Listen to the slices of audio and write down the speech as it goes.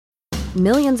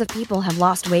Millions of people have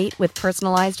lost weight with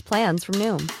personalized plans from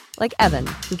Noom. Like Evan,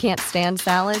 who can't stand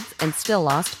salads and still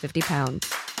lost 50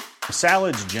 pounds.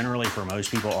 Salads generally for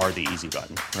most people are the easy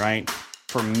button, right?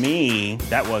 For me,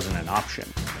 that wasn't an option.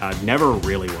 I never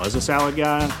really was a salad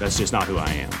guy. That's just not who I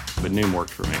am. But Noom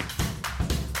worked for me.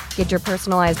 Get your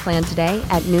personalized plan today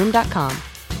at Noom.com.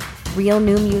 Real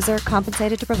Noom user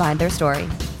compensated to provide their story.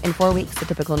 In 4 weeks, the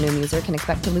typical Noom user can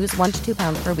expect to lose 1 to 2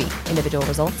 pounds per week. Individual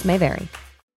results may vary.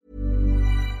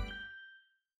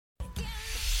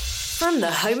 From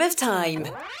the home of time.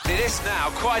 It is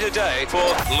now quite a day for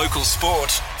local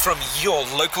sport from your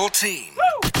local team.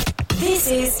 Woo! This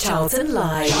is Charlton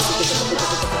Live.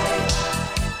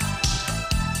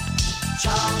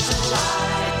 Charlton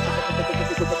Live.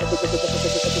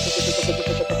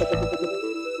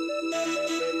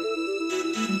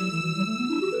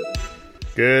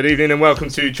 Good evening and welcome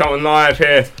to Charlton Live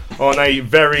here on a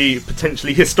very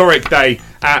potentially historic day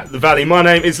at the Valley. My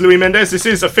name is Louis Mendes. This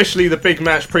is officially the big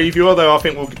match preview, although I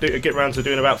think we'll get around to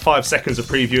doing about 5 seconds of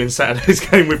previewing Saturday's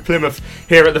game with Plymouth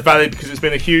here at the Valley, because it's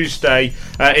been a huge day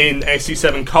in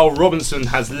SC7. Carl Robinson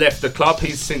has left the club.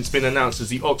 He's since been announced as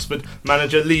the Oxford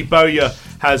manager. Lee Bowyer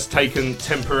has taken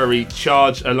temporary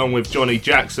charge along with Johnny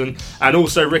Jackson, and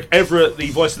also Rick Everett, the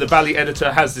Voice of the Valley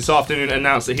editor, has this afternoon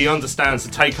announced that he understands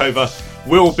the takeover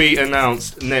will be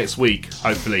announced next week,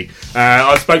 hopefully.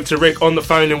 I spoke to Rick on the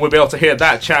phone and we'll be able to hear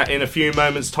that chat in a few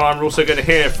moments' time. We're also going to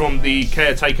hear from the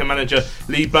caretaker manager,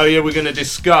 Lee Bowyer. We're going to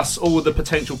discuss all the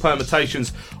potential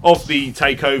permutations of the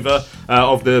takeover,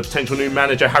 of the potential new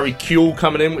manager, Harry Kewell,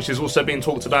 coming in, which is also being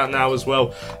talked about now as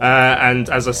well. And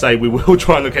as I say, we will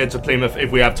try and look ahead to Plymouth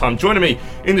if we have time. Joining me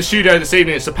in the studio this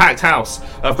evening, it's a packed house.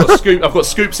 I've got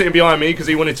Scoop sitting behind me because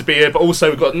he wanted to be here, but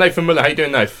also we've got Nathan Muller. How you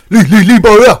doing, Nath? Lee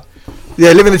Bowyer.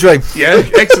 Yeah, living the dream. Yeah,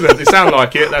 excellent. They sound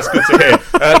like it. That's good to hear.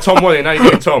 Tom Walling, how you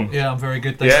doing, Tom? Yeah, I'm very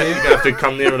good, thank you. You're going to have to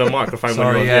come nearer the microphone.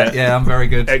 Sorry, yeah, I'm very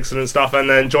good. Excellent stuff. And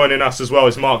then joining us as well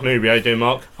is Mark Newby. How you doing,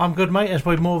 Mark? I'm good, mate. There's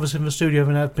probably more of us in the studio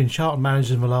than have been Charlton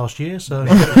managers in the last year, so...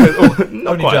 Not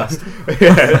Only quite. just.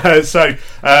 Yeah, so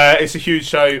it's a huge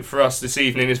show for us this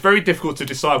evening. It's very difficult to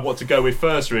decide what to go with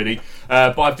first, really.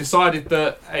 But I've decided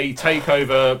that a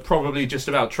takeover probably just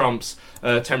about trumps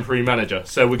temporary manager.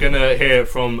 So we're going to hear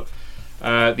from...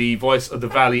 the Voice of the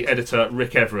Valley editor,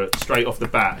 Rick Everett, straight off the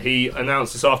bat. He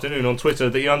announced this afternoon on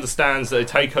Twitter that he understands that a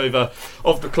takeover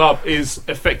of the club is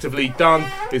effectively done.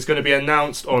 It's going to be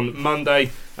announced on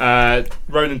Monday.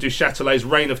 Roland Duchâtelet's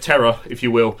reign of terror, if you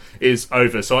will, is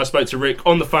over. So I spoke to Rick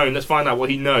on the phone. Let's find out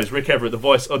what he knows. Rick Everett, the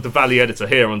Voice of the Valley editor,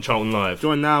 here on Charlton Live.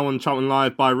 Joined now on Charlton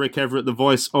Live by Rick Everett, the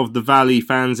Voice of the Valley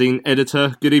fanzine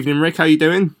editor. Good evening, Rick. How you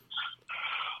doing?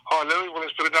 Hi, Louis. Well,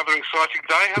 it's been another exciting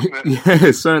day, hasn't it? Yeah,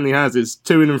 it certainly has. It's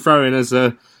to and fro-in as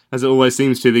it always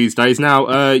seems to these days.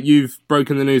 Now, you've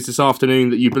broken the news this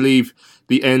afternoon that you believe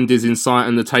the end is in sight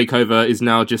and the takeover is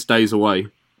now just days away.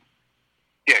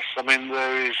 Yes, I mean,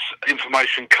 there is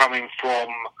information coming from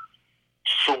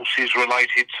sources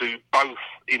related to both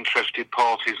interested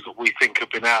parties that we think have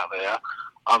been out there,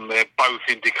 and they're both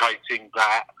indicating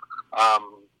that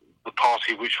the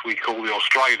party which we call the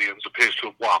Australians appears to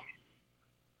have won.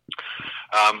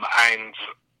 And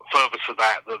further to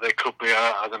that there could be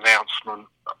an announcement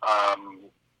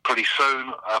pretty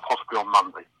soon, possibly on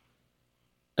Monday.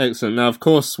 Excellent. Now, of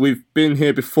course, we've been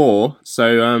here before,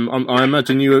 so I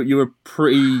imagine you were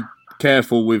pretty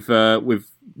careful with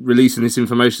releasing this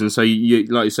information. So, you,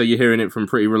 like you say, you're hearing it from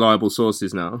pretty reliable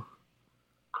sources now.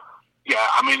 Yeah,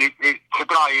 I mean,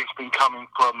 today it's been coming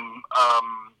from,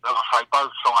 as I say,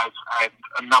 both sides and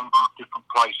a number of different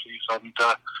places, and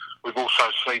we've also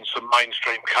seen some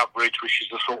mainstream coverage, which is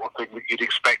the sort of thing that you'd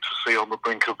expect to see on the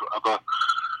brink of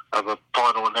a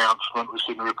final announcement. We've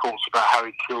seen the reports about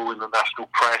Harry Kewell in the national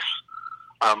press.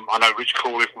 I know Rich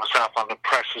Corley from the South London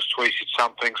Press has tweeted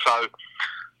something, so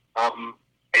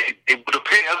it would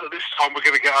appear that this time we're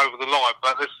going to get over the line,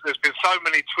 but there's been so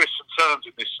many twists and turns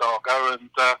in this saga, and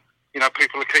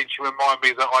people are keen to remind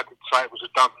me that I did say it was a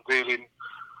done deal in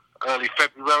early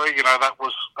February. That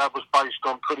was based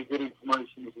on pretty good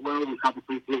information as well, which other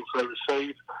people also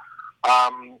received,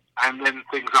 and then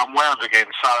things unwound again.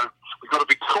 So we've got to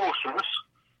be cautious,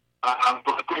 but I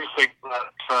do think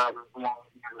that we're at the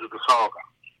end of the saga.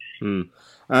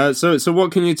 So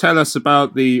what can you tell us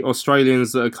about the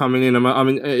Australians that are coming in? I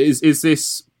mean, is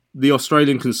this the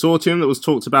Australian consortium that was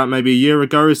talked about maybe a year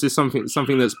ago? Is this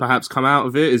something that's perhaps come out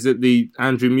of it? Is it the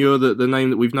Andrew Muir, the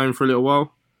name that we've known for a little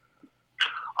while?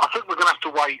 I think we're going to have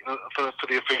to wait for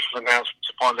the official announcement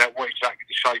to find out what exactly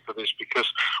the shape of this, because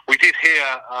we did hear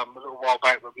a little while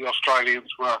back that the Australians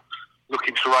were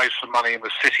looking to raise some money in the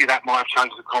city. That might have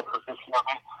changed the composition of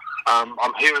it.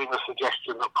 I'm hearing the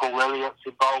suggestion that Paul Elliott's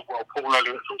involved. Well, Paul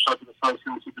Elliott's also been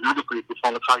associated with other people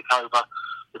trying to take over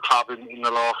the club in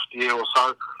the last year or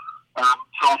so. So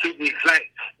I think the exact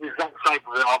shape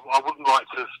of it, I wouldn't like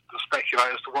to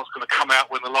speculate as to what's going to come out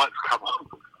when the lights come on.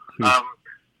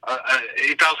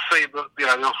 It does seem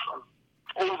that,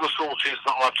 all the sources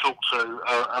that I've talked to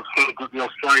have said that the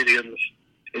Australians,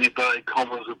 in inverted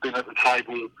commas, have been at the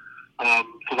table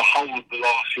for the whole of the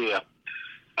last year.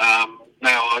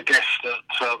 Now, I guess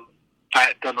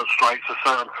that demonstrates a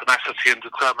certain tenacity and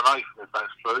determination, if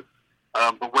that's true.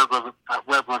 But whether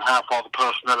and how far the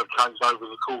personnel have changed over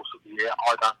the course of the year,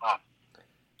 I don't know.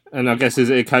 And I guess is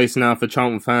it a case now for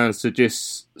Charlton fans to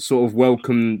just sort of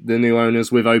welcome the new owners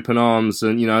with open arms,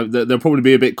 and they'll probably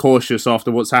be a bit cautious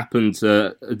after what's happened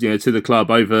to the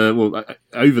club over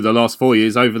the last 4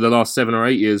 years, over the last 7 or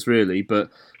 8 years really.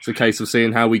 But it's a case of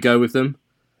seeing how we go with them.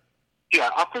 Yeah,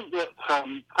 I think that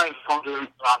fans can't do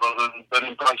other than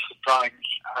embrace the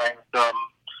change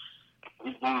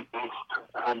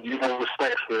and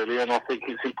respect really. And I think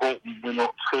it's important we're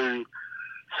not too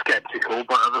sceptical,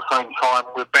 but at the same time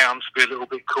we're bound to be a little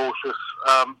bit cautious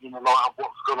in the light of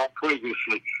what's gone on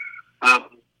previously. I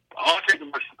think the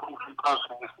most important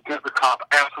person is to get the club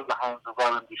out of the hands of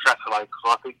Roland Duchâtelet, because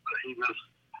I think that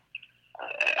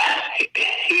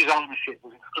his ownership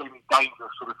was extremely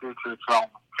dangerous for the future of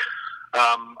Charlton.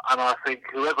 And I think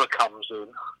whoever comes in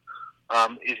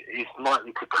is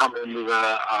likely to come in with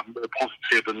a more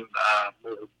positive and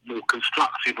more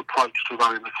constructive approach to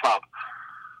running the club.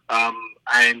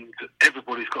 And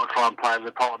everybody's got to try and play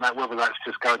their part in that, whether that's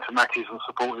just going to matches and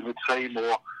supporting the team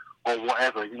or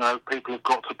whatever. People have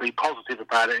got to be positive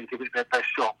about it and give it their best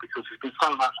shot, because there's been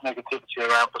so much negativity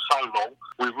around for so long.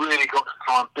 We've really got to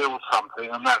try and build something,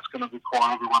 and that's going to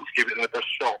require everyone to give it their best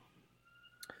shot.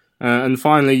 And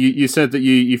finally, you said that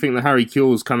you think that Harry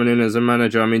Kewell's coming in as a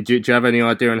manager. I mean, do you have any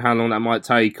idea on how long that might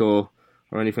take or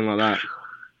anything like that?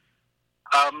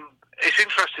 It's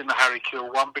interesting, the Harry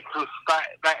Kewell one, because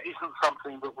that isn't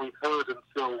something that we've heard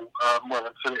until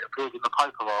it appeared in the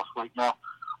paper last week. Now,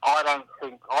 I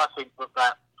think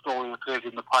that story appeared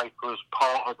in the paper as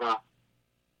part of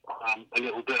a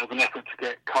little bit of an effort to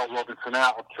get Cole Robinson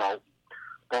out of Charlton.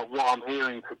 But what I'm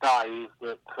hearing today is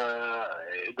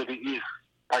that it is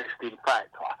based in fact.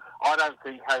 I don't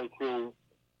think Harry Kewell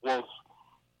was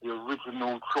the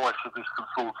original choice of this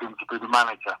consortium to be the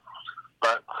manager.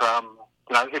 But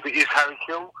if it is Harry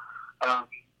Kewell,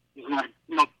 he's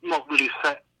not really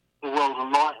set the world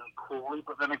alight at Crawley.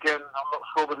 But then again, I'm not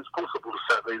sure that it's possible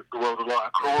to set the world alight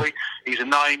at Crawley. He's a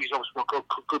name. He's obviously got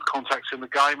good contacts in the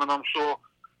game, and I'm sure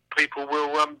people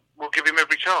will give him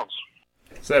every chance.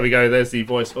 So there we go, there's the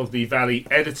voice of the Valley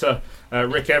editor,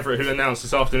 Rick Everett, who announced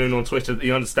this afternoon on Twitter that he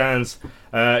understands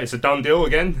it's a done deal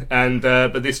again, and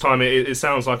but this time it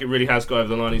sounds like it really has got over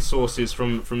the line. His sources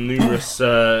from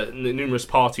numerous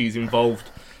parties involved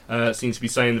seem to be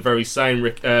saying the very same.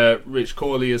 Rich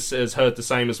Corley has heard the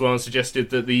same as well, and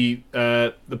suggested that the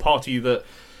party that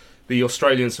the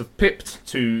Australians have pipped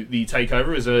to the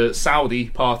takeover is a Saudi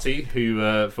party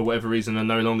who, for whatever reason, are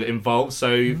no longer involved.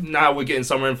 So now we're getting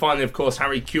somewhere. And finally, of course,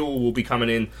 Harry Kewell will be coming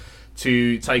in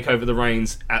to take over the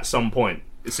reins at some point.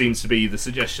 It seems to be the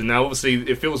suggestion. Now, obviously,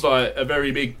 it feels like a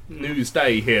very big news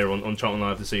day here on Charlton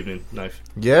Live this evening, Nath.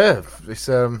 Yeah, it's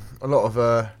a lot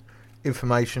of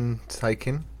information to take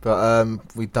in. But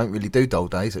we don't really do dull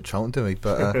days at Charlton, do we?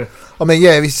 But I mean,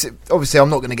 yeah. Obviously,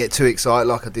 I'm not going to get too excited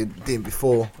like I did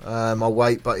before. I'll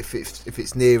wait. But if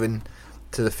it's nearing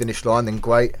to the finish line, then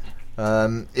great.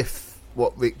 If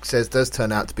what Rick says does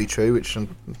turn out to be true, which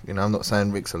I'm not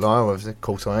saying Rick's a liar. Of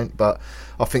course, I ain't. But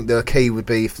I think the key would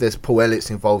be if there's Paul Elliott's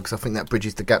involved, because I think that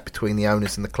bridges the gap between the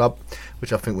owners and the club,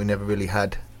 which I think we never really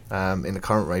had in the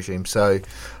current regime. So,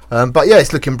 but yeah,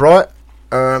 it's looking bright.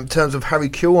 In terms of Harry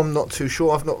Kewell, I'm not too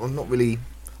sure. I'm not really.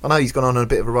 I know he's gone on a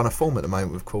bit of a run of form at the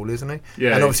moment with Crawley, isn't he?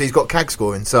 Yeah. And obviously he's got CAG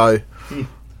scoring, so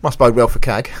must bode well for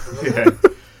CAG. Yeah.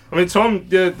 I mean, Tom,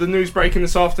 the news breaking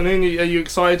this afternoon. Are you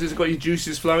excited? Has it got your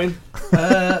juices flowing?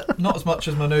 Not as much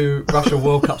as my new Russia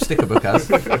World Cup sticker book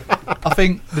has. I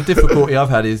think the difficulty I've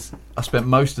had is I spent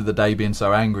most of the day being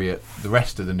so angry at the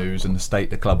rest of the news and the state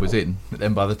the club was in. But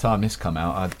then by the time this come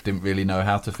out, I didn't really know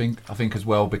how to think. I think as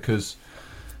well because,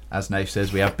 as Nath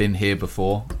says, we have been here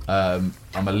before. I'm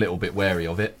a little bit wary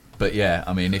of it. But yeah,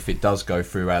 I mean, if it does go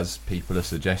through as people are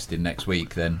suggesting next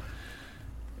week, then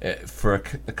for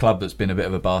a club that's been a bit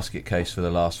of a basket case for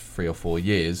the last 3 or 4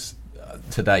 years,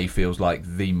 today feels like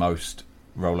the most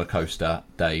roller coaster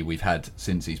day we've had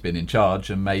since he's been in charge,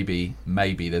 and maybe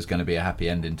there's going to be a happy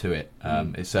ending to it.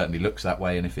 It certainly looks that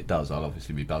way, and if it does, I'll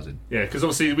obviously be buzzing. Yeah, because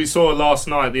obviously we saw last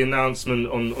night the announcement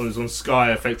on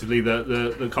Sky, effectively,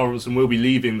 that Carl Robinson will be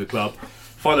leaving the club,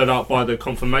 followed up by the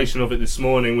confirmation of it this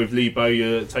morning with Lee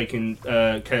Bowyer taking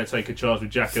caretaker charge with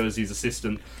Jacko as his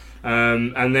assistant.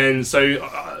 And then,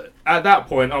 so at that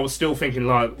point, I was still thinking,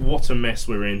 like, what a mess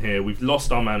we're in here. We've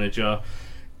lost our manager.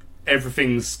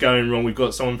 Everything's going wrong. We've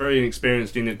got someone very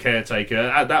inexperienced in the caretaker.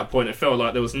 At that point, it felt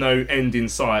like there was no end in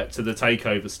sight to the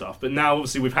takeover stuff. But now,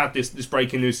 obviously, we've had this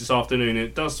breaking news this afternoon. And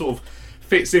it does sort of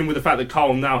fits in with the fact that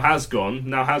Carl now has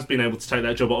been able to take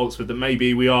that job at Oxford, that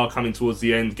maybe we are coming towards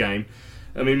the end game.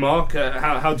 I mean, Mark,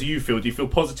 how do you feel? Do you feel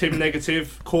positive,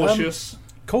 negative, cautious?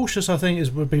 Cautious, I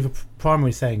think, would be the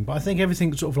primary thing. But I think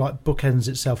everything sort of like bookends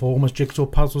itself, or almost jigsaw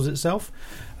puzzles itself.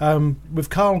 With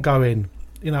Carl going,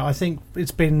 I think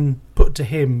it's been put to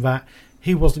him that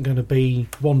he wasn't going to be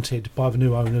wanted by the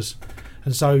new owners.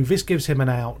 And so this gives him an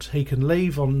out. He can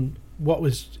leave on what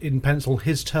was in pencil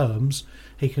his terms.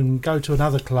 He can go to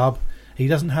another club. He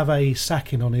doesn't have a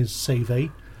sacking on his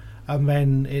CV. And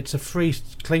then it's a free,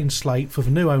 clean slate for the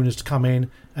new owners to come in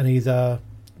and either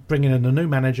bring in a new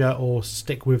manager or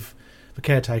stick with the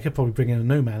caretaker, probably bring in a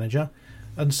new manager.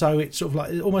 And so it's sort of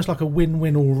like almost like a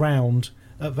win-win all round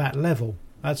at that level.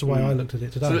 That's the way I looked at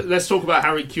it today. So let's talk about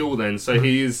Harry Kewell then. So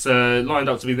he is lined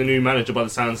up to be the new manager by the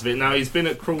sounds of it. Now, he's been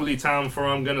at Crawley Town for,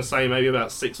 I'm going to say, maybe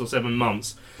about 6 or 7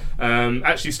 months.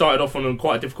 Actually started off on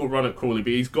quite a difficult run at Crawley,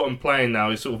 but he's got them playing now.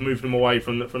 He's sort of moved them away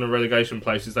from the relegation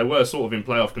places. They were sort of in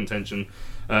playoff contention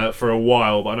for a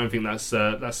while, but I don't think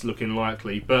that's looking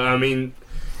likely. But, I mean,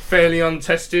 fairly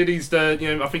untested. He's I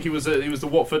think he was the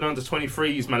Watford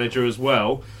under-23s manager as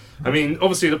well. I mean,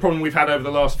 obviously the problem we've had over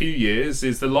the last few years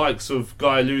is the likes of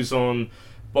Guy Luzon,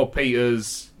 Bob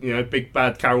Peters, big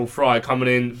bad Carol Fry coming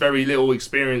in, very little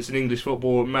experience in English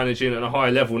football, managing at a high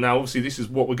level. Now, obviously, this is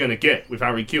what we're going to get with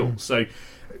Harry Kewell. So,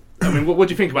 I mean, what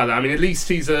do you think about that? I mean, at least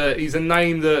he's a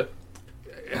name that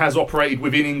has operated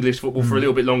within English football for a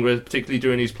little bit longer, particularly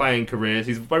during his playing career.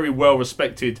 He's a very well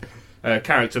respected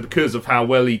character because of how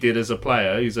well he did as a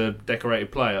player. He's a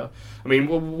decorated player. I mean,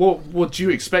 what do you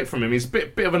expect from him? He's a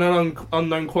bit of an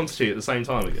unknown quantity at the same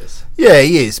time, I guess. Yeah,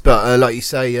 he is. But like you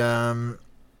say,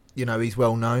 he's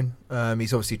well known.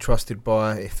 He's obviously trusted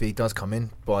by, if he does come in,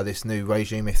 by this new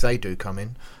regime, if they do come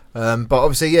in. But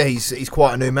obviously, yeah, he's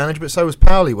quite a new manager. But so was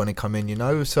Powley when he come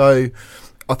in. So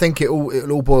I think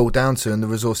it'll all boil down to the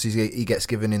resources he gets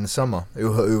given in the summer.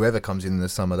 Whoever comes in the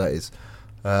summer, that is.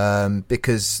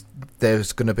 Because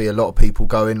there's going to be a lot of people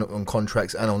going on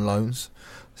contracts and on loans.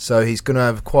 So he's going to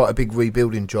have quite a big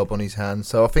rebuilding job on his hands.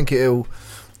 So I think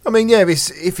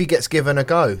if he gets given a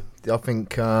go, I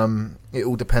think it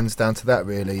all depends down to that,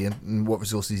 really, and what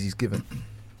resources he's given.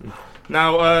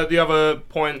 Now, the other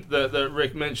point that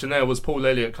Rick mentioned there was Paul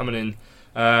Elliott coming in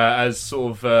as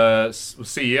sort of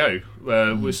CEO.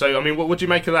 So, I mean, what do you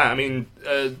make of that? I mean,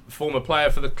 former player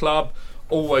for the club,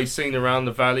 always seen around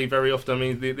the valley very often. I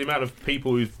mean, the amount of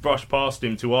people who've brushed past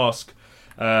him to ask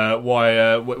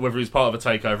why, whether he's part of a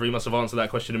takeover, he must have answered that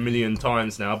question a million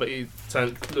times now. But he's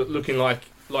looking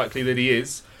likely that he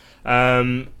is.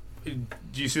 Do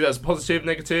you see that as a positive,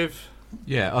 negative?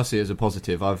 Yeah, I see it as a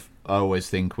positive. I always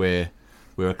think we're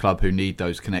a club who need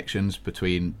those connections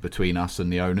between us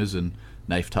and the owners, and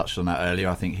Nath touched on that earlier.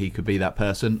 I think he could be that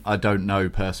person. I don't know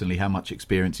personally how much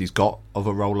experience he's got of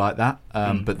a role like that,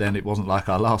 but then it wasn't like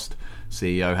our last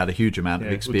CEO had a huge amount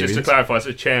of experience. Well, just to clarify, it's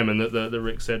a chairman that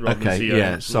Rick said rather than CEO.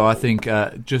 Yeah, so I think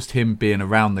just him being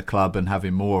around the club and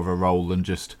having more of a role than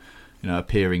just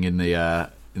appearing in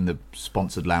the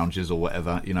sponsored lounges or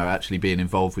whatever, actually being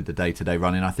involved with the day-to-day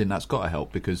running, I think that's got to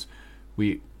help, because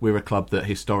we're a club that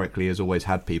historically has always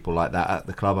had people like that at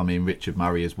the club. I mean, Richard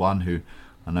Murray is one who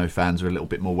I know fans are a little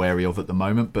bit more wary of at the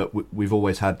moment, but we've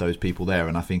always had those people there,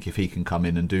 and I think if he can come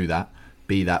in and do that,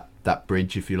 be that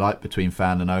bridge, if you like, between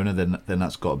fan and owner, then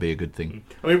that's got to be a good thing.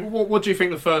 I mean, what do you think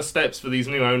the first steps for these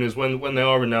new owners, when they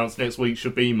are announced next week,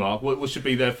 should be, Mark? What should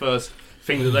be their first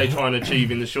thing that they try and achieve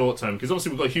in the short term? Because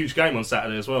obviously we've got a huge game on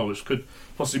Saturday as well, which could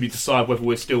possibly decide whether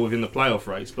we're still within the playoff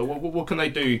race. But what can they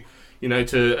do,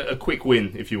 to a quick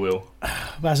win, if you will?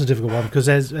 That's a difficult one, because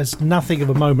there's nothing at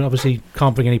the moment. Obviously,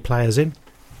 can't bring any players in.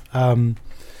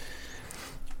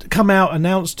 Come out,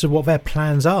 announce to what their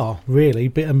plans are,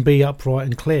 really, and be upright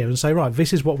and clear, and say, right,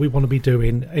 this is what we want to be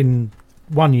doing in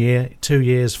 1 year, 2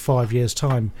 years, 5 years'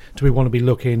 time. Do we want to be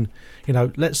looking?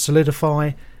 Let's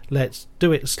solidify. Let's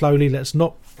do it slowly. Let's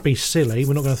not be silly.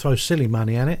 We're not going to throw silly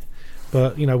money at it.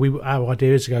 But our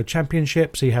idea is to go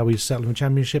Championship, see how we settle in the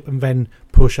Championship, and then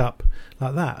push up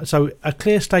like that. So a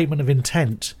clear statement of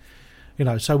intent,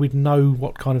 so we'd know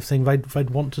what kind of thing they'd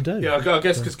want to do. Yeah, I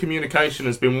guess because communication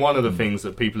has been one of the things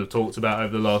that people have talked about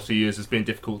over the last few years has been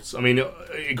difficult. I mean,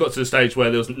 it got to the stage where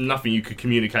there was nothing you could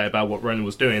communicate about what Ronan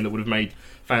was doing that would have made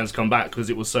fans come back because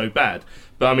it was so bad.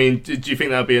 But I mean, do you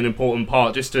think that would be an important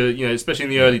part, just to, especially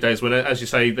in the early days when, as you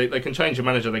say, they can change a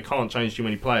manager, they can't change too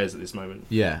many players at this moment?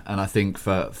 Yeah, and I think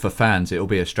for fans, it'll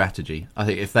be a strategy. I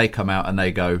think if they come out and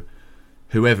they go,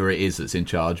 whoever it is that's in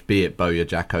charge, be it Bowyer,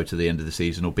 Jacko to the end of the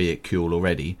season, or be it Kuehl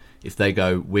already, if they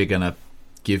go, we're going to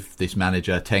give this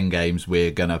manager 10 games,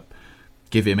 we're going to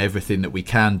give him everything that we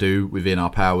can do within our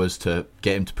powers to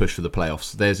get him to push for the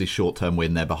playoffs. There's his short-term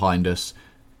win, they're behind us.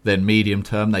 Then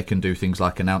medium-term, they can do things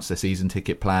like announce their season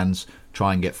ticket plans,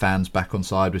 try and get fans back on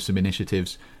side with some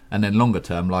initiatives. And then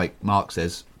longer-term, like Mark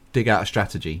says, dig out a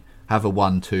strategy. Have a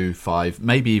 1, 2, 5,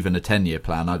 maybe even a 10-year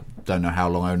plan. I don't know how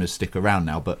long owners stick around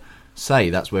now, but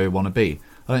say that's where we want to be.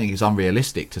 I don't think it's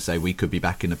unrealistic to say we could be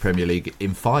back in the Premier League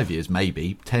in 5 years,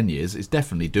 maybe 10 years. It's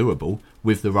definitely doable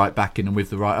with the right backing and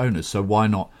with the right owners. So why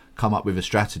not come up with a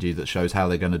strategy that shows how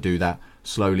they're going to do that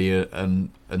slowly and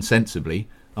sensibly?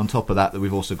 On top of that,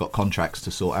 we've also got contracts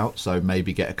to sort out, so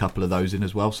maybe get a couple of those in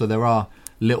as well. So there are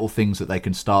little things that they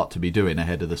can start to be doing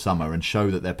ahead of the summer and show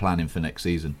that they're planning for next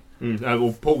season.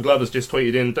 Well, Paul Glover's just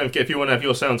tweeted in, don't forget, if you want to have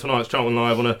your say on tonight's Charlton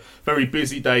Live on a very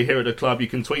busy day here at the club, you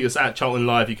can tweet us at Charlton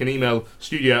Live. You can email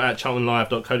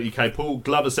studio@charltonlive.co.uk. Paul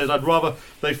Glover says, I'd rather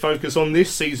they focus on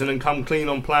this season and come clean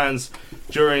on plans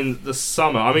during the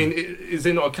summer. I mean, is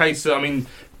it not a case that,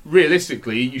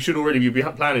 realistically, you should already be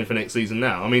planning for next season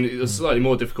now. I mean, it's slightly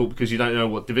more difficult because you don't know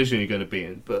what division you're going to be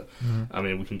in. But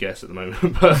we can guess at the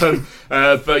moment.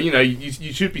 but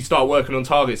you should start working on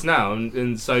targets now,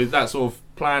 and so that sort of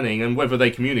planning, and whether they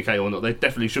communicate or not, they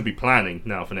definitely should be planning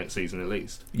now for next season at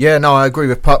least. Yeah, no, I agree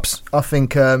with Pups. I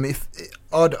think even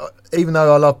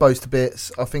though I love both to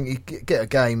bits, I think you get a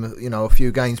game, a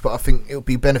few games, but I think it'll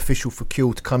be beneficial for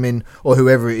Kuehl to come in, or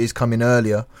whoever it is, come in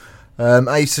earlier.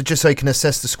 So just so he can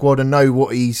assess the squad and know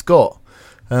what he's got,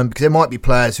 because there might be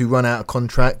players who run out of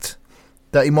contract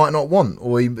that he might not want,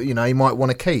 or he might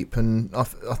want to keep, and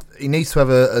he needs to have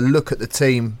a look at the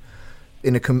team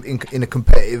in a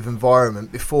competitive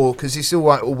environment before, because it's all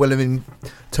right, all well and him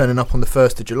turning up on the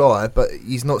 1st of July, but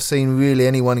he's not seen really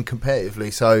anyone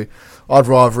competitively. So I'd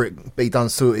rather it be done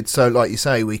sorted, so like you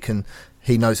say,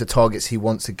 he knows the targets he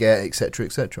wants to get, etc.,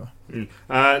 etc.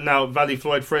 Now, Valley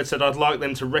Floyd Fred said, I'd like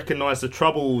them to recognise the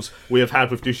troubles we have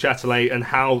had with Du Châtelet and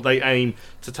how they aim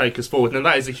to take us forward. Now,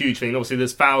 that is a huge thing. Obviously,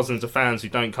 there's thousands of fans who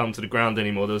don't come to the ground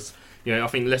anymore. There's, I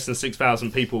think less than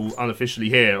 6,000 people unofficially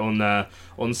here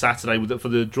on Saturday for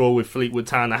the draw with Fleetwood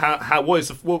Town. Now,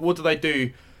 what do they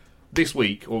do this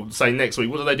week, or say next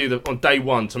week? What do they do on day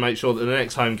one to make sure that the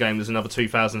next home game there's another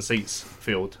 2,000 seats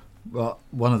filled? Well,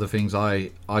 one of the things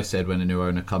I said when a new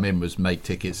owner come in was make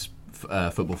tickets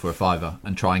football for a £5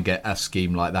 and try and get a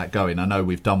scheme like that going. I know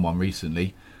we've done one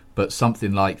recently, but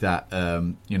something like that,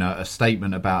 a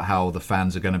statement about how the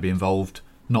fans are going to be involved,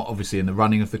 not obviously in the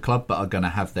running of the club, but are going to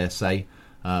have their say,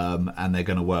 and they're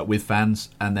going to work with fans,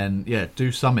 and then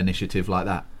do some initiative like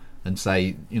that and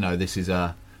say, this is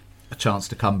a chance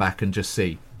to come back and just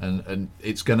see. And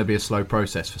it's going to be a slow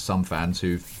process for some fans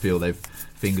who feel their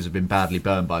fingers have been badly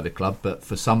burned by the club, but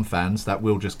for some fans that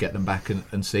will just get them back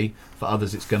and see. For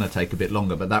others it's going to take a bit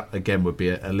longer, but that again would be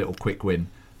a little quick win.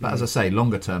 But as I say,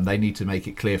 longer term they need to make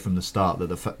it clear from the start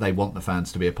that they want the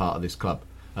fans to be a part of this club,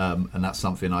 and that's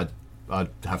something I'd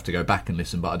have to go back and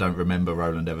listen, but I don't remember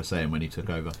Roland ever saying when he took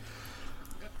over.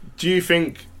 Do you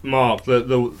think, Mark, that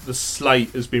the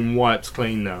slate has been wiped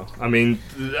clean now? I mean,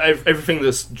 everything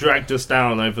that's dragged us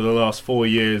down over the last 4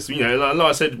 years. Like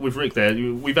I said with Rick there,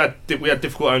 we had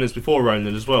difficult owners before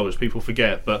Roland as well, which people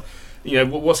forget. But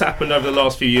what's happened over the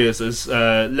last few years has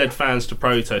led fans to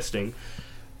protesting,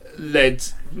 led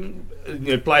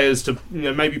players to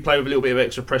maybe play with a little bit of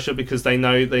extra pressure because they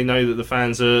know that the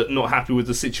fans are not happy with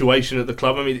the situation at the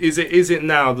club. I mean, is it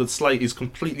now the slate is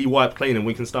completely wiped clean and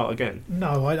we can start again?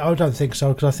 No, I don't think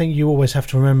so, because I think you always have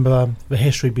to remember the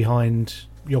history behind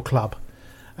your club,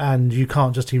 and you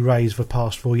can't just erase the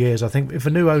past 4 years. I think if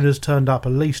the new owners turned up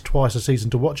at least twice a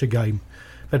season to watch a game,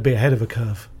 they'd be ahead of the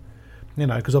curve.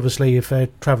 Because obviously if they're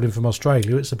travelling from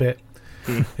Australia, it's a bit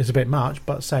much.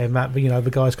 But saying that, the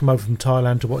guys come over from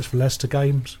Thailand to watch the Leicester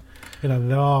games.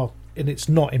 There are, and it's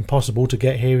not impossible to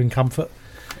get here in comfort.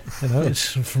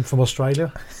 It's from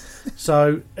Australia.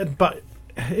 So, but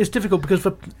it's difficult because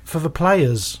for the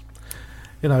players,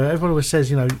 everyone always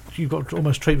says, you've got to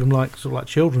almost treat them like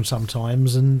children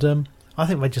sometimes, and I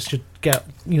think they just should get,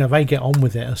 they get on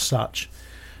with it as such.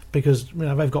 because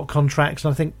they've got contracts,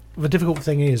 and I think the difficult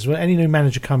thing is when any new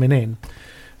manager coming in,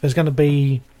 there's going to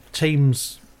be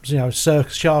teams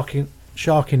sharking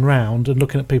round and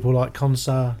looking at people like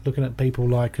Konsa, looking at people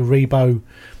like Aribo.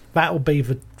 That will be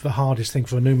the hardest thing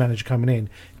for a new manager coming in,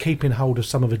 keeping hold of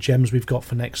some of the gems we've got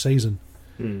for next season.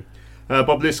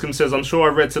 Bob Liscombe says, I'm sure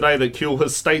I read today that Kuehl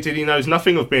has stated he knows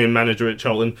nothing of being manager at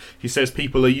Charlton. He says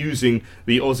people are using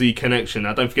the Aussie connection.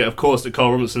 Now, don't forget, of course, that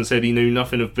Carl Robinson said he knew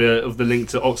nothing of the link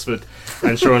to Oxford.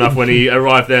 And sure enough, when he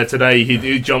arrived there today,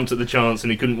 he jumped at the chance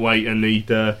and he couldn't wait. And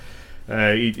he'd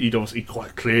obviously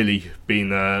quite clearly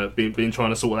been trying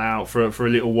to sort that out for a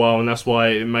little while. And that's why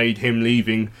it made him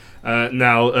leaving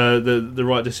now the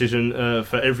right decision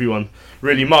for everyone.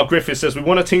 Really, Mark Griffiths says, we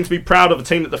want a team to be proud of, a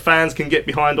team that the fans can get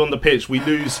behind on the pitch. We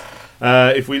lose.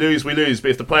 If we lose, we lose. But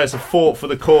if the players have fought for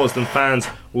the cause, then fans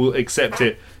will accept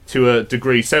it to a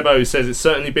degree. Sebo says, it's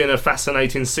certainly been a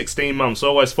fascinating 16 months. I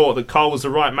always thought that Carl was the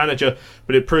right manager,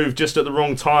 but it proved just at the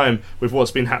wrong time with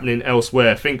what's been happening elsewhere.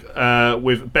 I think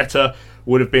with better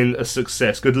would have been a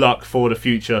success. Good luck for the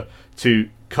future to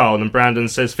Carl. And Brandon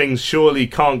says, things surely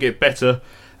can't get better,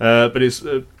 but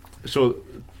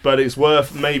it's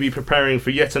worth maybe preparing for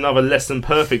yet another less than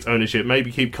perfect ownership.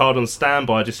 Maybe keep Card on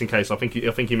standby just in case. I think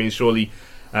he means surely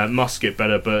must get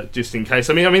better, but just in case.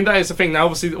 I mean that is the thing. Now,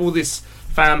 obviously, all this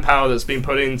fan power that's been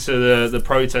put into the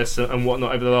protests and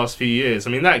whatnot over the last few years.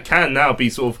 I mean, that can now be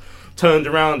sort of turned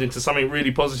around into something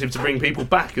really positive to bring people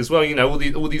back as well. All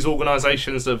these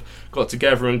organisations that have got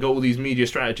together and got all these media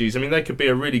strategies. I mean, they could be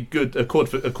a really good a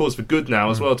cause for good now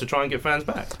as well to try and get fans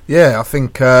back. Yeah, I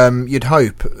think you'd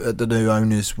hope the new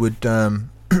owners would have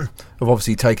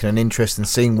obviously taken an interest in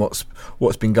seeing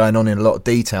what's been going on in a lot of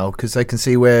detail, because they can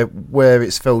see where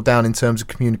it's fell down in terms of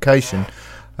communication.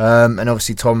 And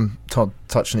obviously Tom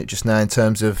touched on it just now in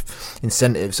terms of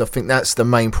incentives. I think that's the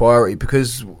main priority,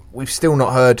 because we've still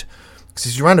not heard, because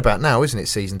it's around about now, isn't it,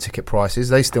 season ticket prices,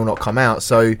 they still not come out.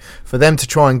 So for them to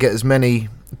try and get as many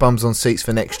bums on seats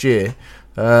for next year,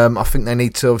 I think they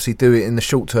need to obviously do it in the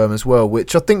short term as well,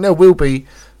 which I think there will be,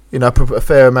 a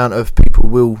fair amount of people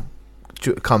will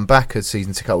come back as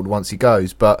season ticket holder once he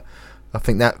goes. But I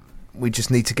think that we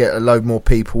just need to get a load more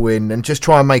people in and just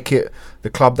try and make it the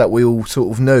club that we all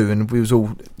sort of knew, and we was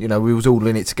all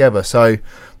in it together. So,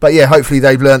 but yeah, hopefully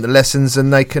they've learnt the lessons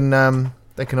and they can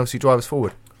obviously drive us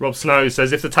forward. Rob Snow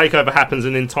says, if the takeover happens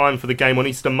and in time for the game on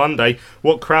Easter Monday,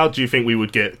 what crowd do you think we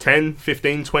would get? 10,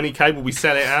 15, 20k? Will we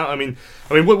sell it out? I mean,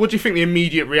 what do you think the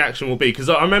immediate reaction will be? Because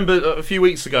I remember a few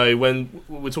weeks ago when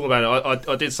we were talking about it,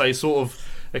 I did say sort of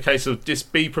a case of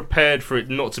just be prepared for it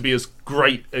not to be as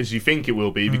great as you think it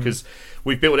will be, because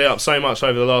we've built it up so much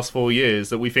over the last 4 years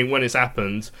that we think when it's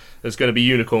happened, there's going to be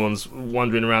unicorns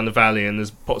wandering around the valley and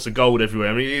there's pots of gold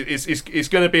everywhere. I mean, it's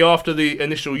going to be after the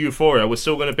initial euphoria. We're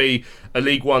still going to be a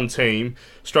League One team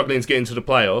struggling to get into the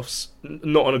playoffs,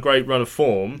 not on a great run of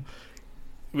form.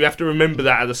 We have to remember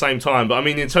that at the same time. But I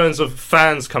mean, in terms of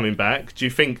fans coming back, do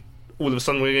you think all of a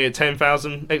sudden we're going to get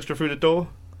 10,000 extra through the door?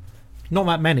 Not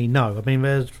that many, no. I mean,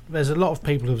 there's a lot of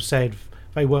people who have said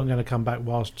they weren't going to come back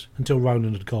until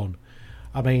Roland had gone.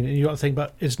 I mean, you got to think,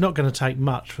 but it's not going to take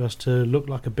much for us to look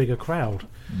like a bigger crowd.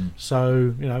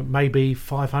 So maybe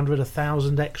 500,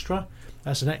 1,000 extra.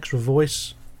 That's an extra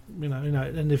voice.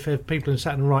 And if people are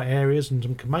sat in the right areas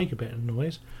and can make a bit of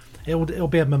noise, it'll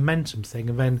be a momentum thing.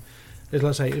 And then,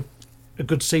 let's say, a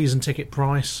good season ticket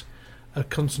price, a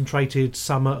concentrated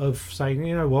summer of saying,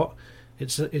 you know what.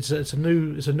 It's a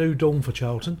new dawn for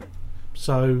Charlton.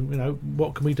 So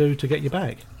what can we do to get you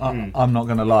back? I'm not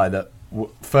going to lie that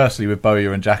firstly with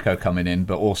Bowyer and Jacko coming in,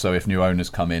 but also if new owners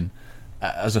come in,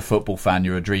 as a football fan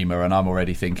you're a dreamer, and I'm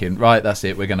already thinking, right, that's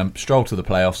it, we're going to stroll to the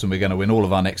playoffs and we're going to win all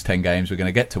of our next 10 games, we're going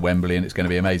to get to Wembley and it's going to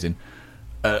be amazing.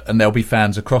 And there'll be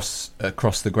fans across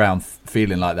the ground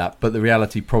feeling like that, but the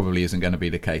reality probably isn't going to be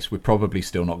the case. We're probably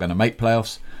still not going to make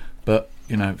playoffs, but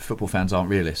football fans aren't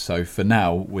realists, so for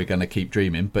now we're going to keep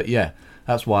dreaming. But yeah,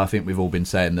 that's why I think we've all been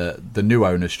saying that the new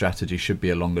owner's strategy should be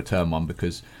a longer term one,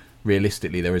 because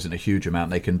realistically there isn't a huge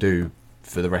amount they can do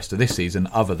for the rest of this season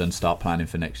other than start planning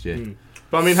for next year.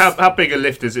 But I mean, how big a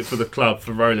lift is it for the club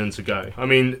for Roland to go? I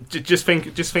mean, just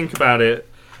think about it.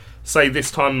 Say this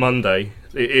time Monday,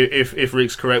 if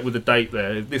Rick's correct with the date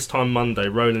there, this time Monday,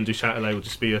 Roland Duchâtelet will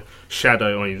just be a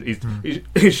shadow. I mean,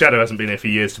 his shadow hasn't been there for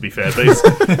years, to be fair,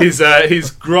 but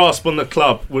his grasp on the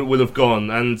club will have gone,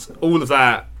 and all of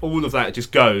that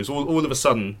just goes. All of a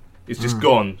sudden, it's just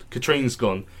gone. Katrine's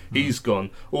gone. He's gone.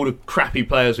 All the crappy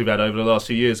players we've had over the last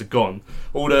few years are gone.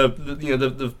 All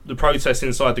the protests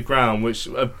inside the ground, which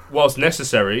whilst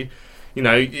necessary, you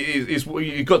know,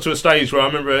 you got to a stage where I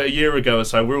remember a year ago or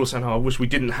so, we were all saying, "Oh, I wish we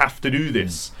didn't have to do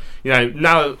this." You know,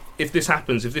 now if this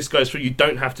happens, if this goes through, you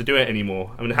don't have to do it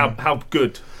anymore. I mean, how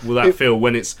good will that feel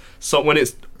when it's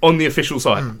on the official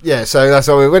site? Yeah, so that's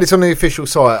when it's on the official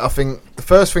site. I think the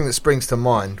first thing that springs to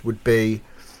mind would be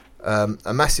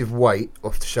a massive weight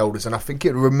off the shoulders, and I think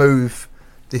it would remove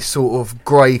this sort of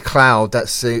grey cloud that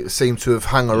seemed to have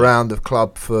hung around the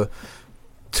club for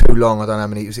too long. I don't know how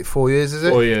many. Was it 4 years? Is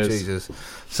it 4 years? Jesus.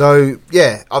 So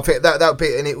yeah, I think that would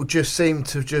be, and it would just seem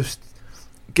to just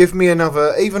give me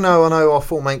another. Even though I know our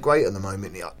form ain't great at the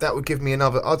moment, that would give me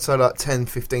another. I'd say like 10,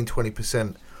 15,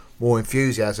 20% more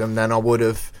enthusiasm than I would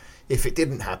have if it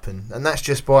didn't happen. And that's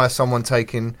just by someone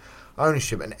taking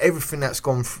ownership and everything that's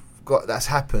that's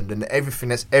happened, and everything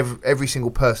that's every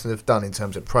single person have done in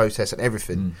terms of process and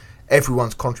everything.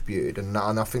 Everyone's contributed, and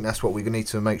I think that's what we need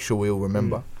to make sure we all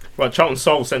remember. Right, Charlton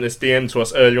Soul sent this DM to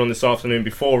us earlier on this afternoon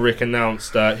before Rick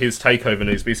announced his takeover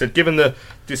news. But he said, given the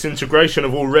disintegration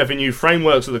of all revenue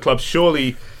frameworks of the club,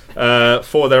 surely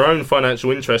for their own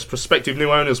financial interest, prospective new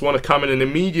owners want to come in and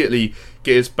immediately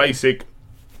get its basic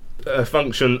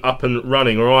function up and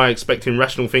running, or I expecting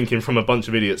rational thinking from a bunch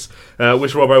of idiots.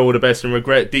 Wish Robbo all the best and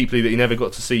regret deeply that he never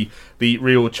got to see the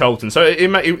real Charlton. So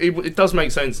it does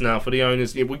make sense now for the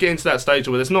owners. We're getting to that stage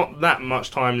where there's not that much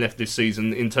time left this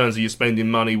season in terms of you spending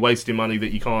money, wasting money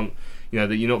that you can't,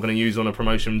 that you're not going to use on a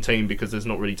promotion team because there's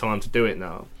not really time to do it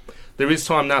now. There is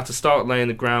time now to start laying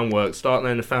the groundwork, start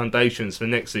laying the foundations for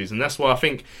next season. That's why I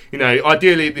think,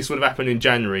 ideally this would have happened in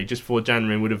January, just before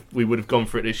January, we would have gone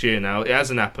for it this year now. It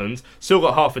hasn't happened. Still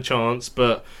got half a chance,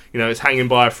 but, it's hanging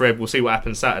by a thread. We'll see what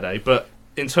happens Saturday. But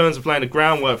in terms of laying the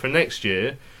groundwork for next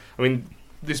year, I mean,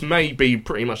 this may be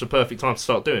pretty much the perfect time to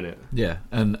start doing it. Yeah,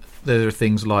 and there are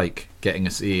things like getting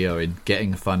a CEO in,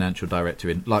 getting a financial director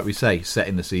in, like we say,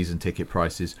 setting the season ticket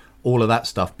prices, all of that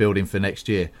stuff building for next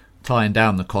year, tying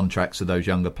down the contracts of those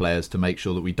younger players to make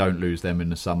sure that we don't lose them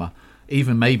in the summer.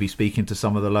 Even maybe speaking to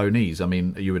some of the loanees. I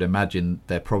mean, you would imagine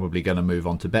they're probably going to move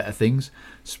on to better things.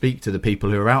 Speak to the people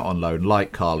who are out on loan,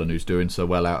 like Carlin, who's doing so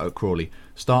well out at Crawley.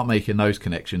 Start making those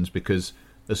connections, because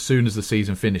as soon as the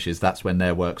season finishes, that's when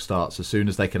their work starts. As soon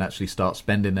as they can actually start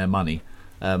spending their money,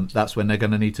 that's when they're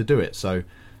going to need to do it. So,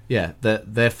 yeah,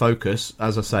 their focus,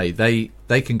 as I say,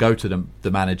 they can go to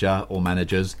the manager or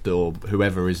managers or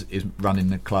whoever is running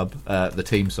the club, the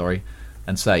team,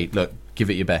 and say, look, give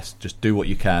it your best. Just do what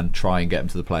you can. Try and get them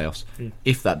to the playoffs.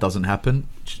 If that doesn't happen,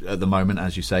 which at the moment,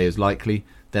 as you say, is likely,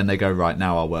 then they go, right,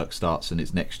 now our work starts and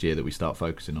it's next year that we start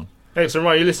focusing on. Excellent.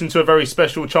 Right, you're listening to a very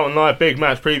special Charlton Live big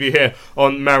match preview here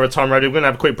on Maritime Radio. We're going to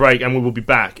have a quick break and we will be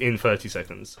back in 30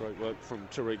 seconds. Great work from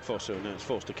Tariq Foster, and now it's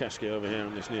Forster Kasky over here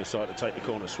on this near side to take the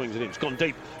corner, swings it in, it's gone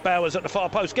deep. Bowers at the far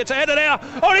post, gets ahead of there.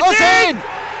 Oh, it's in!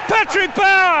 Patrick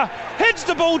Bauer heads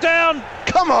the ball down.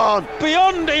 Come on!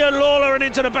 Beyond Ian Lawler and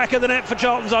into the back of the net for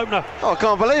Charlton's opener. Oh, I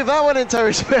can't believe that went in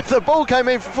Terry Smith. The ball came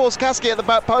in from Forster Kasky at the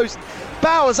back post.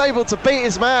 Bauer's able to beat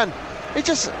his man. He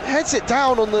just heads it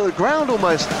down on the ground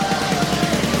almost.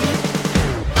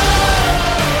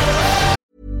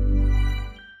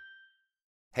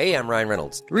 Hey, I'm Ryan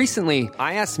Reynolds. Recently,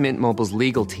 I asked Mint Mobile's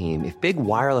legal team if big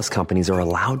wireless companies are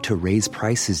allowed to raise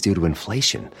prices due to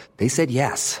inflation. They said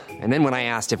yes. And then when I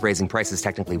asked if raising prices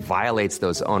technically violates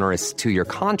those onerous 2-year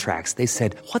contracts, they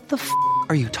said, what the f***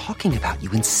 are you talking about,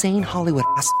 you insane Hollywood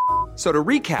ass f- So to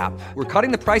recap, we're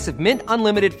cutting the price of Mint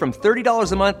Unlimited from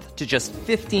 $30 a month to just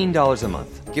 $15 a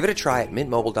month. Give it a try at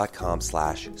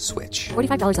mintmobile.com/switch.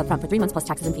 $45 up front for 3 months plus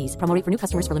taxes and fees. Promo rate for new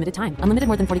customers for limited time. Unlimited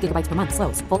more than 40 gigabytes per month.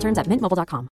 Slows full terms at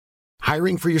mintmobile.com.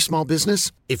 Hiring for your small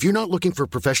business? If you're not looking for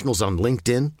professionals on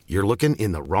LinkedIn, you're looking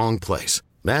in the wrong place.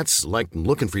 That's like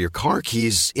looking for your car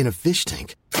keys in a fish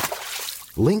tank.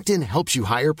 LinkedIn helps you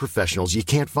hire professionals you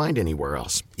can't find anywhere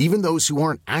else, even those who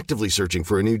aren't actively searching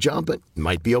for a new job but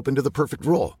might be open to the perfect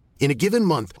role. In a given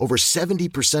month, over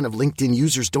 70% of LinkedIn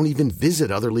users don't even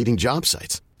visit other leading job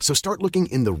sites. So start looking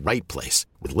in the right place.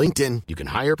 With LinkedIn, you can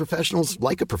hire professionals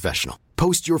like a professional.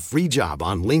 Post your free job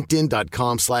on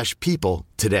linkedin.com/people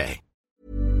today.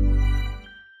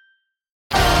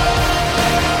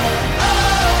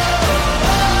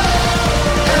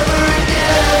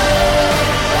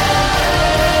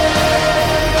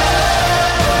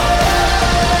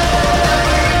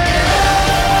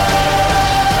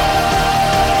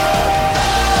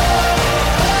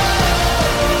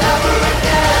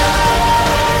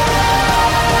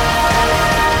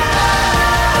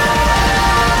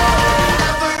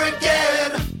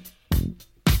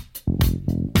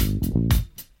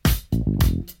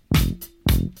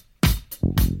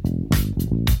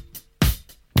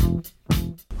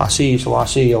 I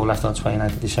see you all left on the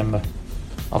 29th of December.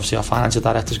 Obviously our financial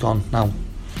director's gone now.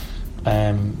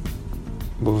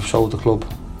 We've sold the club.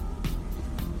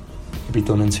 It'll be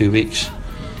done in 2 weeks.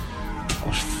 That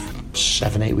was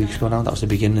 7-8 weeks ago now. That was the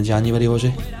beginning of January, was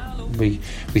it? We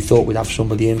thought we'd have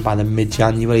somebody in by the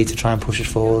mid-January to try and push us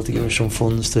forward, to give us some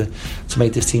funds to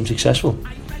make this team successful.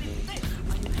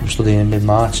 I'm studying in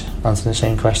mid-March, answering the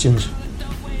same questions,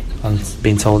 and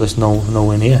being told there's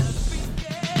nowhere near.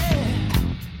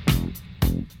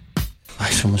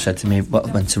 Someone said to me,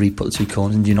 when Tariq put the 2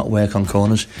 corners in, do you not work on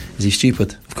corners? Is he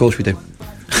stupid? Of course we do.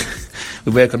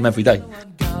 We work on them every day.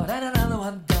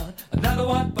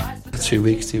 2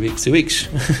 weeks.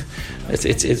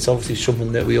 It's obviously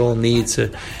something that we all need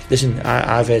to listen.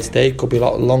 I've heard today it could be a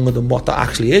lot longer than what that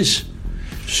actually is,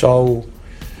 so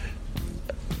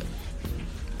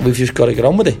we've just got to get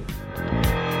on with it.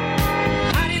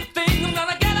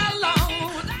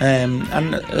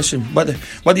 And listen, whether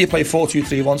you play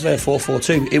 4-2-3-1 today or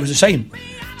 4-4-2, it was the same.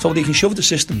 So you can shove the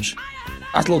systems.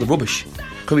 That's a load of rubbish.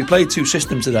 Because we played 2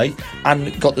 systems today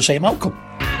and got the same outcome.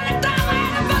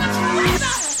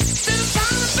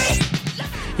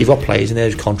 You've got players in there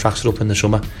whose contracts are up in the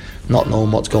summer, not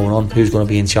knowing what's going on, who's going to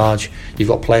be in charge. You've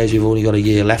got players who've only got a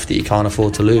year left that you can't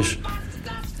afford to lose.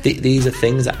 These are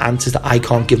things, that answers that I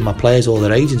can't give my players or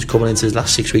their agents coming into the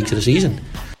last 6 weeks of the season.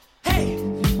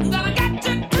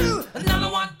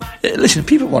 Listen,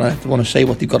 people want to say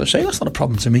what they've got to say. That's not a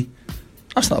problem to me.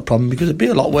 That's not a problem, because there'd be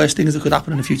a lot worse things that could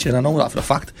happen in the future, and I know that for a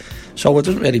fact. So it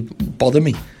doesn't really bother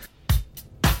me.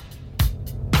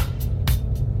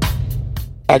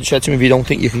 I just said to him, if you don't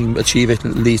think you can achieve it,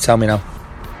 Lee, tell me now.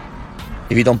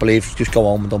 If you don't believe, just go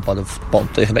home and don't bother.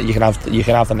 You can have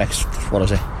the next, what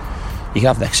is it? You can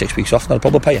have the next 6 weeks off. Not a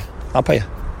problem. We'll pay you. I'll pay you.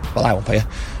 Well, I won't pay you,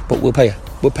 but we'll pay you.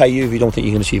 We'll pay you if you don't think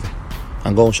you can achieve it.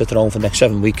 And go and sit at home for the next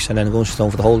 7 weeks, and then go and sit at home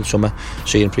for the whole summer,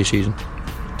 see you in pre-season.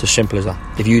 It's as simple as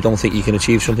that. If you don't think you can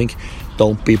achieve something,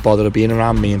 don't be bothered of being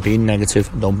around me and being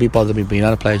negative. Don't be bothered of being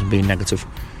around the players and being negative.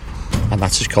 And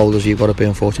that's as cold as you've got to be,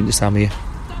 unfortunately, this time of year.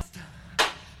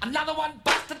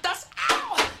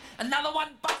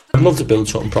 I'd love to build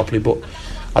something properly, but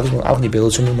how can you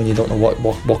build something when you don't know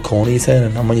what corner you're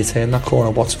turning, and when you turn that corner,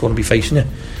 what's going to be facing you?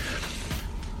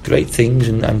 Great things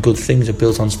and good things are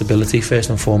built on stability first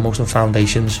and foremost, and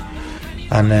foundations.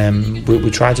 And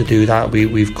we try to do that.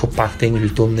 We've cut back things,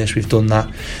 we've done this, we've done that,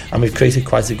 and we've created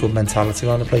quite a good mentality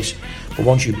around the place. But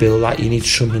once you build that, you need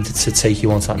something to take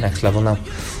you on to that next level now.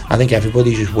 I think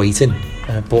everybody's just waiting,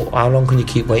 but how long can you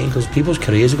keep waiting? Because people's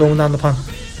careers are going down the pan.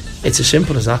 It's as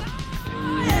simple as that.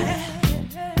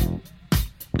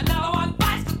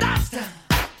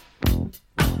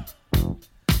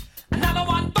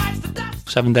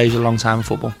 7 days is a long time in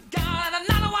football.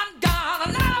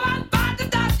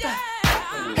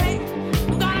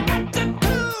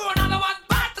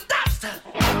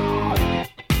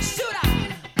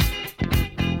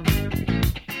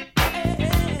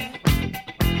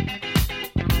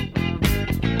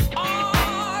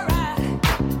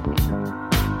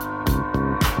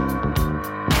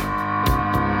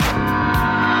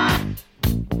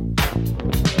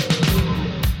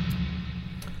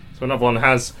 So another one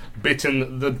has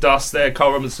bitten the dust there.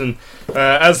 Carl Robinson,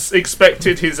 as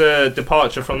expected, his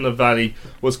departure from the Valley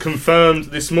was confirmed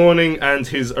this morning, and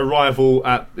his arrival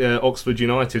at Oxford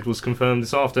United was confirmed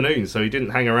this afternoon, so he didn't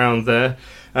hang around there.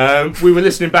 We were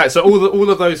listening back, so all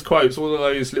of those quotes, all of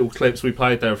those little clips we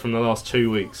played there from the last 2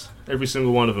 weeks, every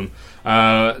single one of them.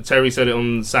 Terry said it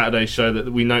on Saturday's show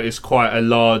that we noticed quite a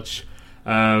large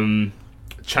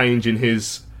change in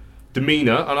his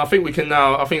demeanour, and I think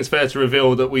it's fair to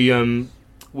reveal that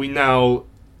we now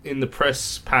in the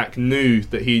press pack knew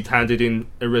that he'd handed in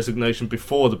a resignation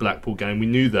before the Blackpool game. We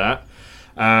knew that,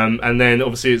 and then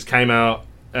obviously it's came out.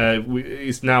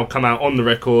 It's now come out on the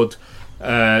record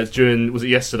during, was it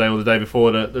yesterday or the day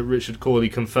before, that Richard Cawley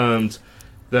confirmed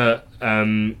that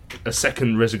a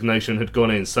second resignation had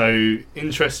gone in. So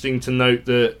interesting to note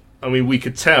that. I mean, we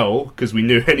could tell, because we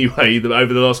knew anyway, that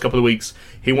over the last couple of weeks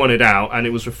he wanted out, and it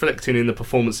was reflecting in the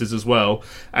performances as well,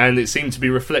 and it seemed to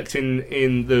be reflecting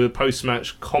in the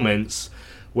post-match comments,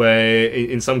 where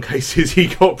in some cases he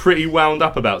got pretty wound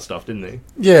up about stuff, didn't he?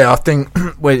 Yeah, I think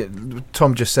when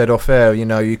Tom just said off air,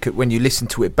 you could, when you listen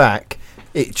to it back,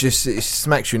 it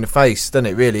smacks you in the face, doesn't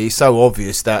it, really? It's so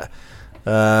obvious that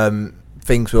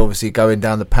things were obviously going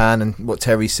down the pan, and what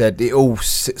Terry said, it all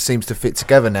seems to fit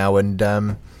together now, and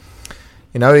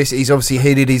he's obviously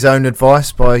heeded his own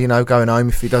advice by, going home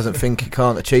if he doesn't think he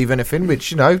can't achieve anything,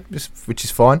 which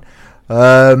is fine.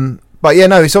 But yeah,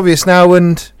 no, it's obvious now,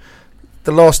 and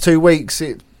the last 2 weeks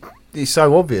it's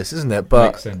so obvious, isn't it?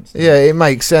 But makes sense. Yeah, it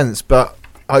makes sense. But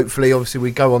hopefully, obviously,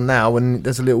 we go on now and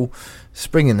there's a little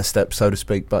spring in the step, so to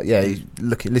speak. But yeah,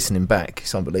 listening back,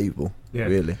 it's unbelievable. Yeah.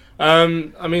 Really.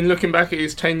 I mean, looking back at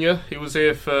his tenure, he was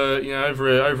here for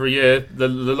over a year, the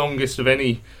longest of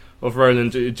any of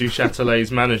Roland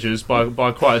Duchâtelet's managers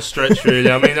by quite a stretch,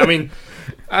 really. I mean,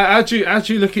 how do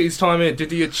you look at his time here?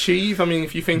 Did he achieve? I mean,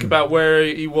 if you think about where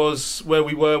he was, where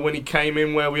we were when he came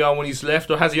in, where we are when he's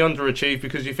left, or has he underachieved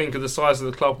because you think of the size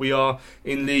of the club we are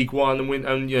in League One, and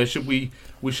we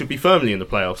should be firmly in the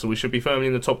playoffs, or we should be firmly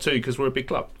in the top two because we're a big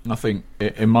club. I think,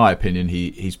 in my opinion,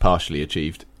 he's partially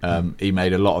achieved. He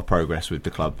made a lot of progress with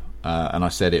the club, and I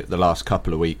said it the last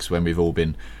couple of weeks when we've all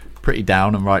been pretty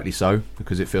down, and rightly so,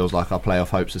 because it feels like our playoff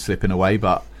hopes are slipping away.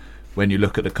 But when you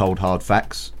look at the cold hard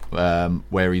facts,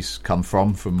 where he's come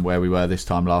from where we were this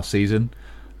time last season,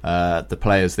 the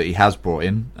players that he has brought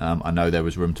in, I know there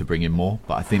was room to bring in more,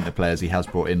 but I think the players he has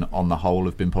brought in on the whole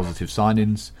have been positive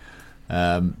signings.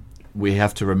 We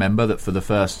have to remember that for the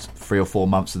first 3 or 4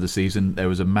 months of the season there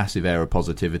was a massive air of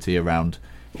positivity around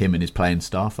him and his playing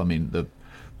staff. I mean, the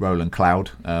Roland cloud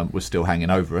was still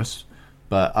hanging over us,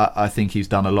 but I think he's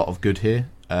done a lot of good here.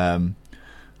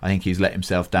 I think he's let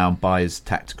himself down by his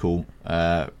tactical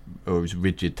or his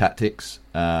rigid tactics.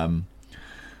 I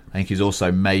think he's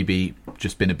also maybe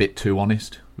just been a bit too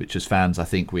honest, which as fans I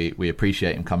think we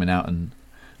appreciate him coming out and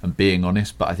being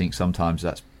honest, but I think sometimes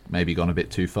that's maybe gone a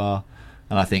bit too far.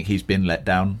 And I think he's been let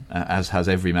down, as has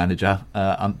every manager,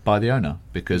 by the owner,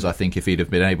 because I think if he'd have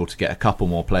been able to get a couple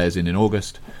more players in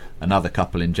August, another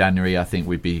couple in January, I think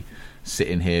we'd be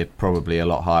sitting here probably a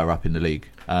lot higher up in the league.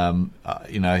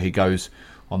 He goes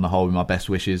on the whole with my best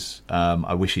wishes.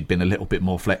 I wish he'd been a little bit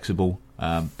more flexible,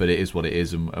 but it is what it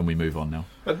is, and we move on now.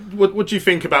 What do you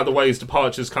think about the way his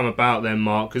departure's come about then,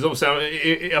 Mark? Because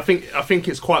obviously I think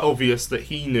it's quite obvious that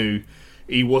he knew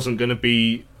he wasn't going to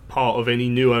be part of any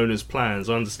new owner's plans.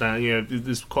 I understand,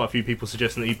 there's quite a few people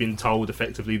suggesting that he'd been told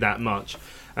effectively that much,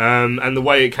 and the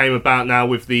way it came about now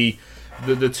with the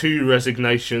two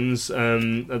resignations,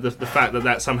 the fact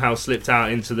that somehow slipped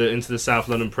out into the South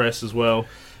London press as well,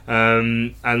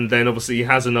 and then obviously he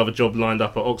has another job lined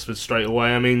up at Oxford straight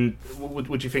away. I mean, what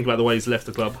do you think about the way he's left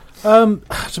the club?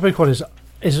 To be honest,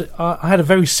 I had a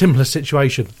very similar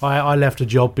situation. I left a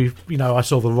job, I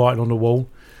saw the writing on the wall,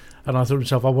 and I thought to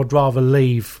myself, I would rather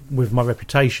leave with my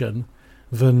reputation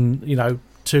than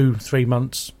 2-3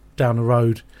 months down the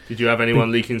road. Did you have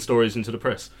anyone leaking stories into the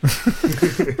press?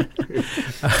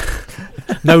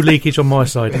 No leakage on my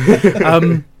side.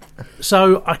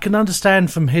 So I can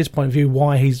understand from his point of view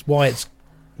why he's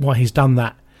done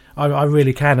that. I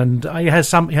really can, and he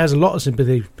has a lot of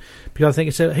sympathy, because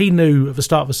I think he knew at the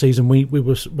start of the season we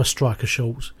were striker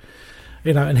short.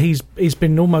 And he's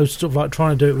been almost sort of like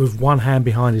trying to do it with one hand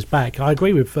behind his back. I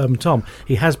agree with Tom.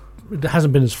 He hasn't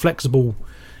been as flexible,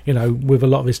 with a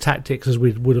lot of his tactics as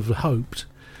we would have hoped.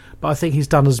 But I think he's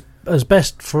done as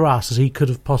best for us as he could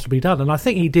have possibly done. And I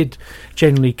think he did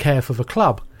genuinely care for the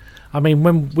club. I mean,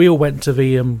 when we all went to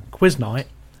the quiz night,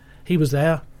 he was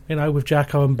there, with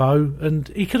Jacko and Bo, and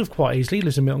he could have quite easily, he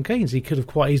lives in Milton Keynes, he could have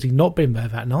quite easily not been there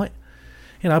that night.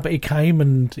 But he came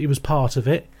and he was part of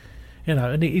it.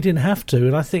 And he didn't have to,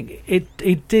 and I think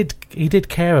he did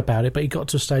care about it, but he got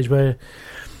to a stage where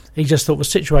he just thought the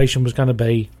situation was going to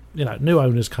be, new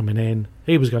owners coming in,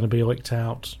 he was going to be oiked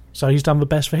out, so he's done the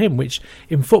best for him, which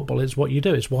in football is what you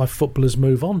do. It's why footballers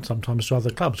move on sometimes to other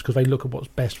clubs, because they look at what's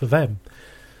best for them.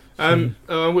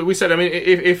 We said,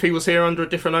 if he was here under a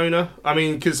different owner,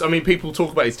 because people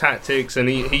talk about his tactics, and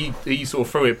he sort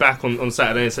of threw it back on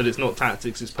Saturday and said it's not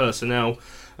tactics, it's personnel.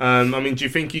 Do you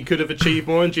think he could have achieved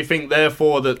more? And do you think,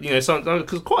 therefore, that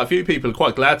because quite a few people are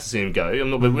quite glad to see him go. We're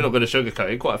not going to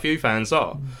sugarcoat it. Quite a few fans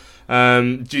are.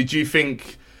 Do you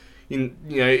think,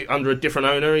 under a different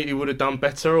owner, he would have done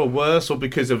better or worse, or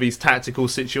because of his tactical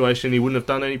situation, he wouldn't have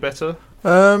done any better?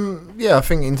 I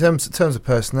think in terms of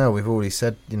personnel, we've already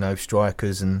said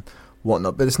strikers and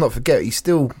whatnot. But let's not forget, he's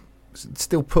still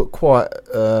put quite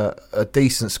a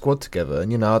decent squad together,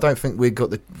 and I don't think we've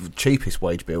got the cheapest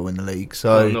wage bill in the league.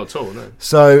 So no, not at all. No.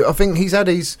 So I think he's had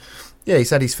his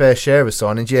fair share of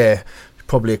signings. Yeah,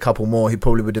 probably a couple more. He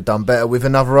probably would have done better with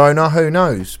another owner. Who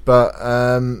knows? But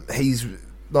he's,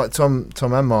 like Tom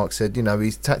and Mark said,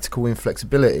 his tactical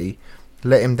inflexibility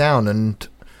let him down, and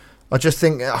I just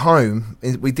think at home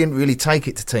we didn't really take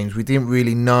it to teams. We didn't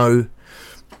really know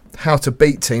how to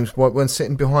beat teams when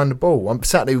sitting behind the ball.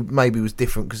 Saturday maybe was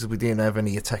different because we didn't have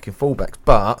any attacking fullbacks,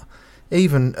 but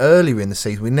even earlier in the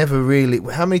season, we never really.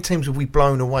 How many teams have we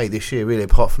blown away this year, really,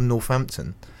 apart from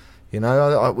Northampton?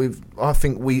 I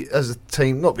think we, as a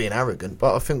team, not being arrogant,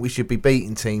 but I think we should be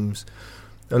beating teams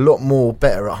a lot more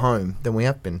better at home than we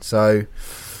have been. So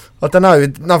I don't know.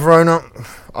 Another owner,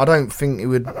 I don't think it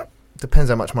would.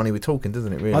 Depends how much money we're talking,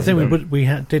 doesn't it? Really, I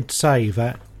think did say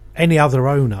that any other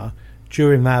owner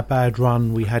during that bad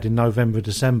run we had in November,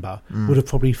 December would have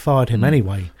probably fired him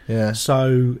anyway. Yeah.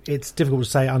 So it's difficult to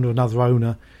say under another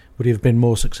owner would he have been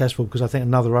more successful, because I think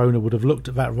another owner would have looked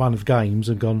at that run of games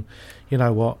and gone, you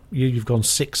know what, you've gone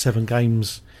 6-7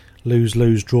 games, lose,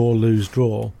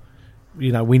 draw.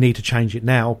 You know, we need to change it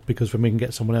now because then we can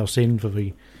get someone else in for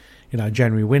the,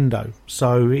 January window.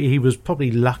 So he was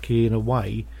probably lucky in a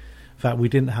way that we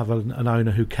didn't have an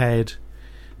owner who cared,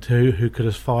 who could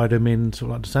have fired him in sort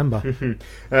of like December.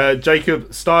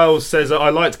 Jacob Stiles says, I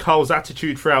liked Carl's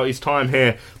attitude throughout his time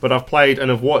here, but I've played and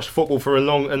have watched football for a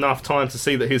long enough time to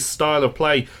see that his style of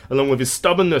play, along with his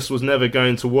stubbornness, was never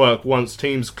going to work. Once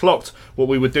teams clocked what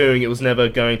we were doing, it was never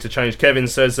going to change. Kevin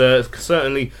says,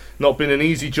 certainly not been an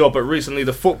easy job, but recently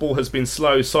the football has been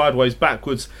slow, sideways,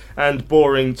 backwards and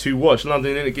boring to watch.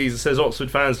 London Inner says Oxford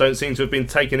fans don't seem to have been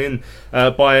taken in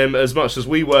by him as much as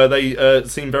we were. They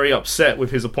seem very upset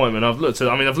with his appointment. I've looked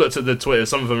at the Twitter.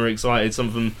 Some of them are excited, some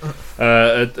of them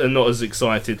are not as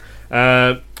excited.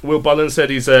 Will Bullen said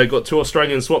he's got 2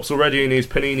 Australian swaps already in his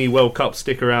Panini World Cup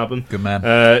sticker album. Good man.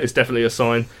 It's definitely a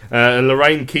sign. And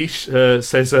Lorraine Quiche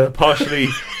says partially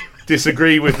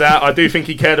disagree with that. I do think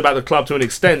he cared about the club to an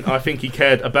extent. I think he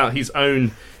cared about his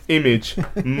own image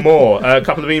more. A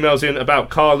couple of emails in about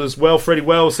Carl as well. Freddie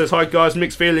Wells says, hi guys,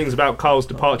 mixed feelings about Carl's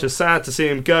departure. Sad to see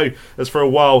him go, as for a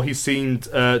while he seemed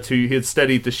he had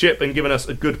steadied the ship and given us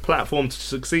a good platform to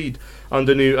succeed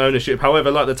under new ownership.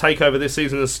 However, like the takeover this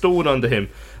season has stalled under him.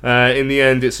 In the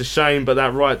end, it's a shame, but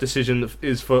that right decision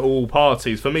is for all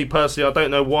parties. For me personally, I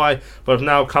don't know why, but I've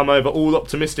now come over all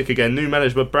optimistic again. New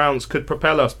management Browns could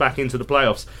propel us back into the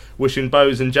playoffs. Wishing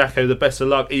Bose and Jacko the best of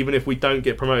luck. Even if we don't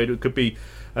get promoted, it could be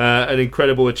an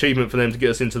incredible achievement for them to get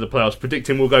us into the playoffs.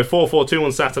 Predicting we'll go 4-4-2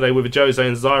 on Saturday with a Jose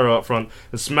and Zyro up front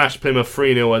and smash Plymouth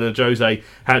 3-0 and a Jose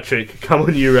hat-trick. Come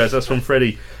on, you Rez. That's from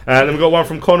Freddie. And then we've got one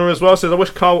from Connor as well. Says, I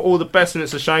wish Carl all the best, and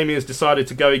it's a shame he has decided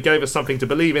to go. He gave us something to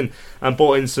believe in and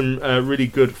brought in some really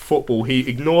good football. He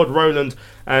ignored Roland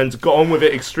and got on with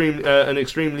it. An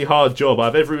extremely hard job. I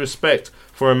have every respect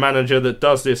for a manager that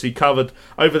does this. He covered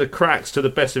over the cracks to the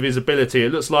best of his ability.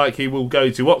 It looks like he will go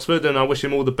to Oxford, and I wish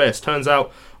him all the best. Turns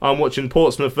out I'm watching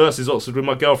Portsmouth versus Oxford with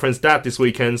my girlfriend's dad this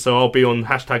weekend, so I'll be on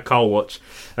 #CarlWatch.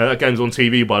 That game's on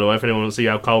TV, by the way, if anyone wants to see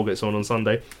how Carl gets on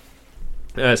Sunday.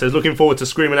 Says, looking forward to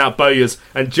screaming out Bowyer's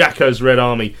and Jacko's Red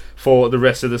Army for the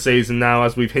rest of the season. Now,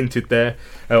 as we've hinted there,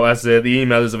 as the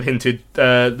emailers have hinted,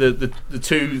 the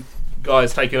two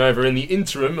guys taking over in the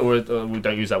interim, or we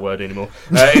don't use that word anymore,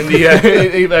 in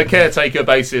the caretaker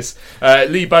basis.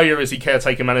 Lee Bowyer is the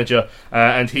caretaker manager,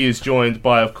 and he is joined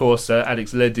by, of course,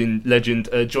 Addicts legend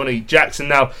Johnny Jackson.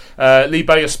 Now, Lee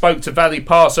Bowyer spoke to Valley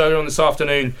Pass earlier on this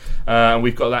afternoon, and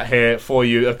we've got that here for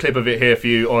you, a clip of it here for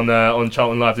you on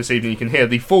Charlton Live this evening. You can hear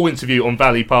the full interview on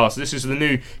Valley Pass. This is the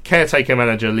new caretaker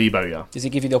manager, Lee Bowyer. Does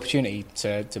it give you the opportunity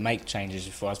to make changes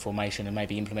as far as formation and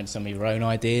maybe implement some of your own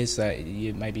ideas that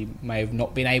you may have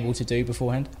not been able to do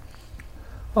beforehand?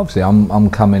 Obviously, I'm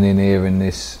coming in here and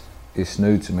it's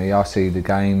new to me. I see the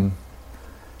game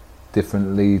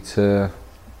differently to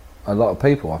a lot of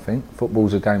people. I think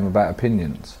football's a game about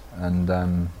opinions, and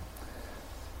I'm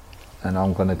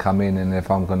going to come in, and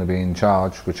if I'm going to be in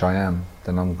charge, which I am,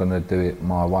 then I'm going to do it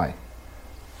my way.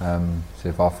 So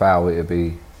if I fail, it'll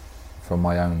be from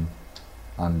my own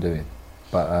undoing.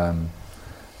 But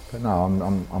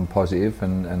no, I'm positive,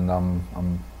 and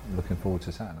I'm looking forward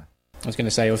to Saturday. I was going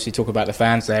to say, obviously, talk about the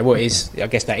fans there. I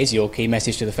guess that is your key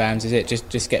message to the fans, is it?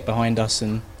 Just get behind us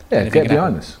and get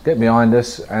behind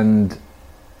us, and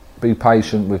be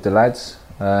patient with the lads.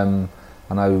 I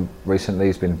know recently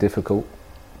it's been difficult,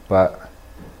 but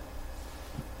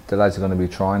the lads are going to be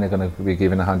trying. They're going to be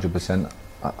giving 100%.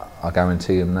 I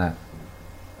guarantee them that.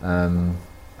 And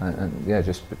yeah,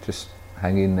 just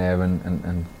hang in there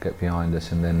and get behind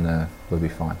us, and then we'll be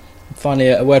fine. Finally,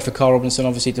 a word for Carl Robinson.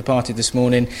 Obviously departed this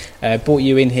morning, brought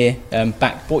you in here,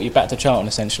 brought you back to Charlton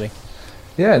essentially.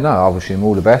 Yeah, no, I wish him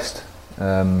all the best.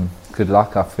 Good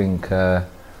luck. I think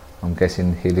I'm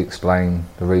guessing he'll explain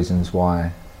the reasons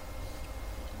why.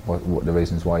 What the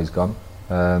reasons why he's gone.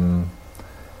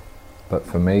 But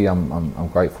for me, I'm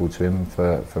grateful to him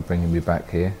for bringing me back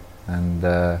here, and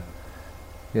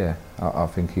yeah, I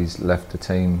think he's left the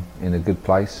team in a good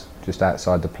place, just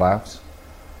outside the playoffs.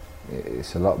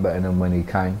 It's a lot better than when he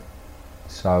came,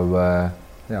 so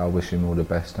yeah, I wish him all the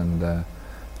best, and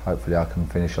hopefully I can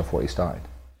finish off what he started.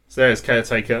 So there's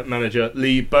caretaker manager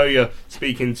Lee Bowyer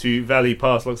speaking to Valley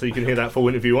Pass. Like, so you can hear that full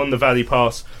interview on the Valley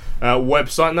Pass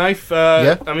website. Nath,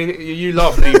 I mean, you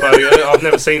love Lee Bowyer. I've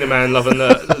never seen a man love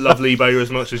Lee Bowyer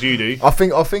as much as you do. I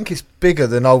think it's bigger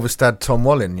than Ulverstad Tom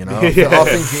Wallen. You know, I think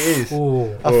it is.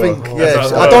 I think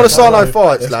I don't want to start no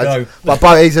fights, lads.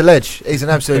 But he's a ledge. He's an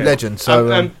absolute legend.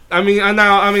 So I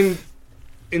mean.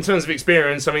 In terms of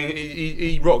experience, I mean,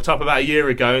 he rocked up about a year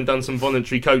ago and done some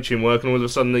voluntary coaching work, and all of a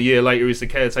sudden, a year later, he's the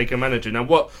caretaker manager. Now,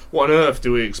 what on earth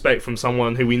do we expect from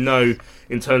someone who we know,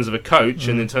 in terms of a coach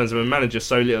and in terms of a manager,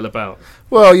 so little about?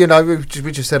 Well, you know,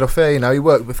 we just said off air, you know, he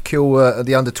worked with Kiel at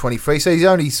the under-23, so he's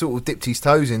only sort of dipped his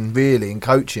toes in, really, in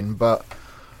coaching, but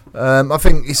I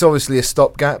think it's obviously a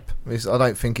stopgap. I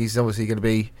don't think he's obviously going to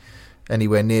be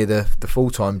anywhere near the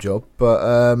full-time job, but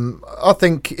I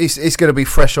think it's going to be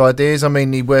fresh ideas. I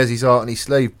mean, he wears his heart on his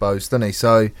sleeve, Bose, doesn't he?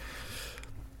 So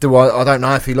I don't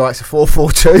know if he likes a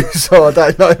 4-4-2, so I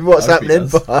don't know what's happening.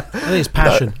 But I think it's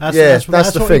passion. That's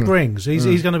the what thing. He brings.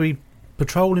 He's going to be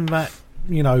patrolling that,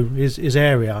 you know, his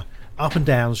area, up and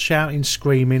down, shouting,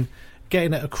 screaming,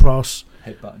 getting it across.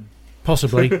 Headbutting.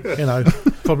 Possibly, you know,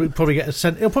 probably get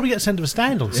he'll probably get sent to a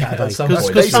stand on Saturday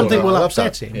because something will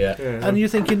upset him. Yeah. And you're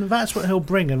thinking that's what he'll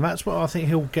bring, and that's what I think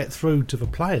he'll get through to the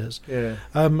players. Yeah.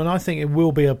 And I think it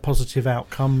will be a positive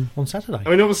outcome on Saturday. I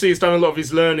mean, obviously he's done a lot of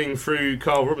his learning through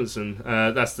Carl Robinson.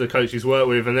 That's the coach he's worked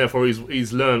with, and therefore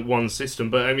he's learned one system.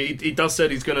 But I mean, he does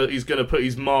said he's gonna put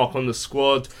his mark on the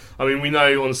squad. I mean, we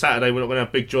know on Saturday we're not going to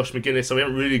have big Josh McGuinness, so we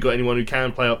haven't really got anyone who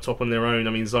can play up top on their own. I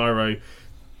mean, Zyro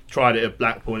tried it at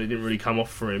Blackpool and it didn't really come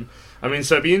off for him. I mean,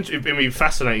 so it'd be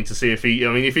fascinating to see if he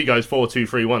goes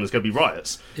 4-2-3-1, there's going to be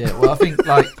riots. Yeah, well, I think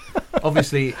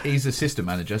obviously he's assistant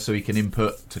manager, so he can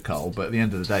input to Carl, but at the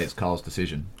end of the day, it's Carl's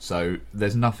decision. So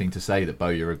there's nothing to say that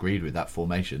Bowyer agreed with that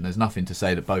formation. There's nothing to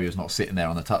say that Bowyer's not sitting there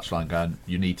on the touchline going,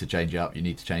 "You need to change it up. You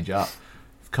need to change it up."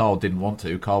 If Carl didn't want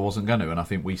to, Carl wasn't going to, and I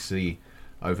think we see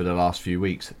over the last few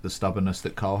weeks the stubbornness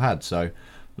that Carl had. So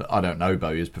I don't know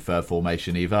Bowyer's preferred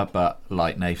formation either, but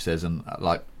like Nath says, and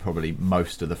like probably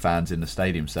most of the fans in the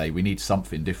stadium say, we need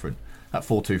something different. That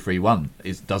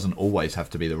 4-2-3-1 doesn't always have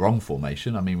to be the wrong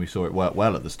formation. I mean, we saw it work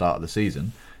well at the start of the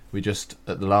season. We just,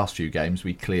 at the last few games,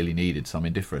 we clearly needed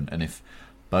something different. And if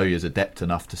Bowyer's adept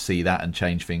enough to see that and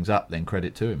change things up, then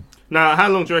credit to him. Now, how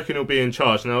long do you reckon he'll be in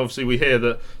charge? Now, obviously, we hear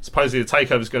that supposedly the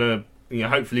takeover's going to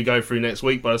hopefully go through next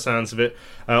week by the sounds of it.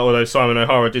 Although Simon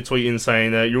O'Hara did tweet in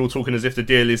saying you're all talking as if the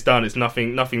deal is done. It's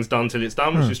nothing's done till it's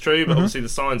done, which is true. But obviously the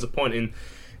signs are pointing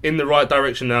in the right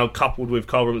direction now, coupled with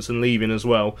Carl Robinson leaving as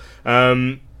well.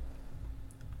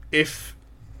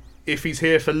 If he's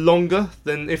here for longer,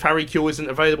 then if Harry Kewell isn't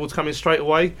available to come in straight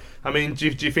away, I mean, do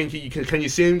you think can you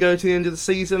see him go to the end of the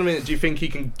season? I mean, do you think he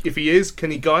can? If he is,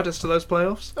 can he guide us to those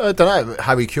playoffs? I don't know.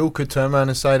 Harry Kewell could turn around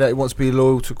and say that he wants to be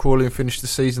loyal to Crawley and finish the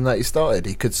season that he started.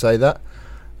 He could say that.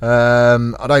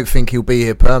 I don't think he'll be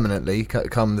here permanently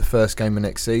come the first game of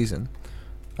next season.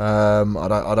 I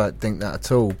don't think that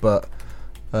at all. But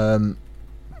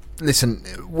listen,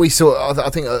 we saw. I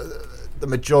think the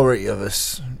majority of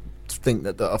us think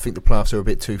that I think the playoffs are a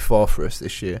bit too far for us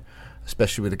this year,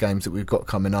 especially with the games that we've got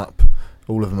coming up.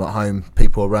 All of them at home,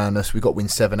 people around us. We've got to win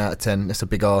 7 out of 10. That's a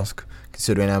big ask,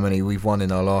 considering how many we've won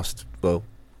in our last 10.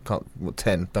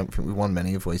 Don't think we won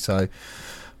many, have we? So,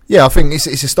 yeah, I think it's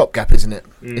a stopgap, isn't it?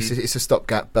 It's a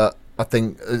stopgap, but I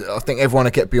think everyone will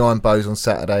get behind Bose on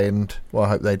Saturday, and well, I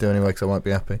hope they do anyway, because I won't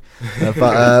be happy.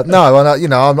 But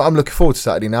I'm looking forward to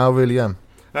Saturday now. I really am.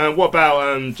 What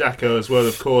about Jacko as well?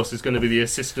 Of course, is going to be the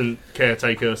assistant to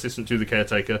the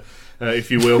caretaker, if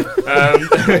you will.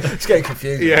 It's getting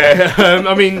confusing. Yeah,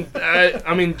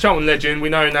 I mean, Charlton legend. We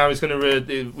know now he's going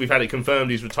to. We've had it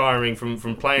confirmed he's retiring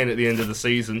from playing at the end of the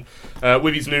season.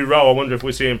 With his new role, I wonder if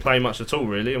we'll see him play much at all,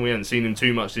 really. And we haven't seen him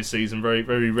too much this season, very,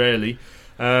 very rarely.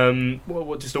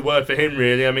 Just a word for him,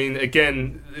 really. I mean,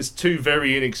 again, there's two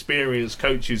very inexperienced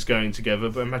coaches going together,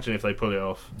 but imagine if they pull it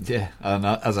off. Yeah, and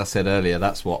as I said earlier,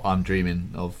 that's what I'm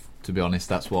dreaming of, to be honest.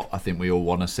 That's what I think we all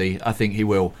want to see. I think he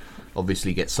will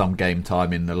obviously get some game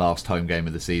time in the last home game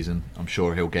of the season. I'm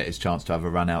sure he'll get his chance to have a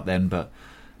run out then, but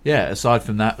yeah, aside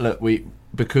from that, look,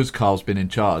 because Carl's been in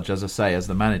charge, as I say, as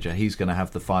the manager, he's going to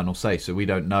have the final say, so we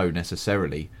don't know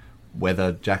necessarily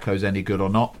whether Jacko's any good or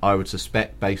not. I would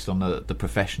suspect, based on the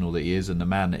professional that he is and the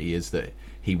man that he is, that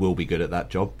he will be good at that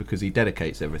job because he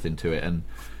dedicates everything to it. And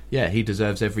yeah, he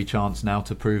deserves every chance now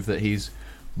to prove that he's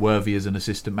worthy as an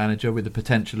assistant manager, with the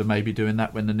potential of maybe doing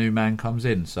that when the new man comes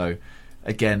in. So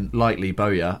again, like Lee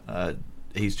Bowyer,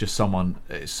 he's just someone,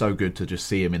 it's so good to just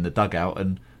see him in the dugout,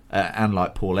 and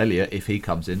like Paul Elliott, if he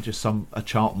comes in, just a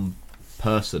Charlton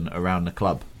person around the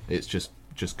club. It's just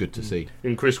just good to see.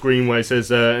 And Chris Greenway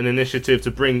says an initiative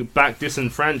to bring back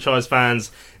disenfranchised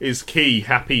fans is key.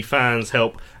 Happy fans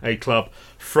help a club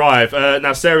thrive.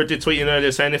 Now, Sarah did tweet in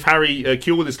earlier saying if Harry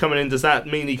Kewell is coming in, does that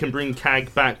mean he can bring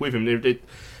CAG back with him?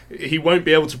 He won't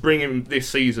be able to bring him this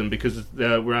season because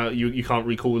you can't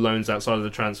recall loans outside of the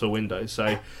transfer window,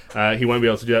 so he won't be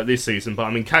able to do that this season. But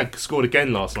I mean, CAG scored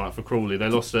again last night for Crawley. They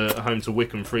lost at home to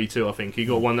Wickham 3-2. I think he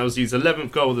got one. That was his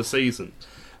 11th goal of the season.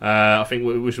 I think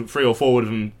we should 3 or 4 would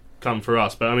have come for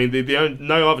us, but I mean,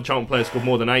 no other Charlton player scored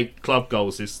more than 8 club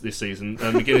goals this season.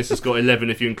 McGuinness has got 11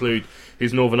 if you include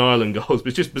his Northern Ireland goals. But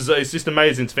it's just bizarre. It's just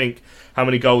amazing to think how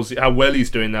many goals, how well he's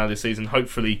doing now this season.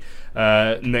 Hopefully,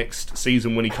 next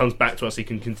season when he comes back to us, he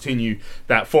can continue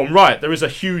that form. Right, there is a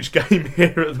huge game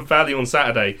here at the Valley on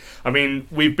Saturday. I mean,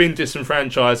 we've been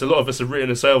disenfranchised. A lot of us have written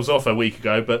ourselves off a week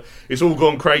ago, but it's all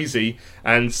gone crazy.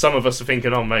 And some of us are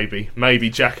thinking, oh, maybe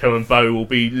Jacko and Bo will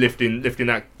be lifting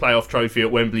that playoff trophy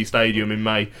at Wembley Stadium in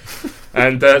May.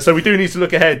 And so we do need to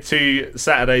look ahead to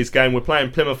Saturday's game. We're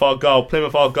playing Plymouth Argyle.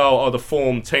 Plymouth Argyle are the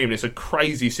form team. It's a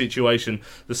crazy situation,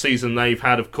 the season they've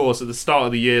had. Of course, at the start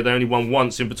of the year, they only won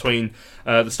once in between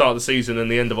the start of the season and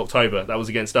the end of October. That was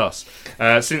against us.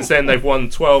 Since then, they've won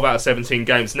 12 out of 17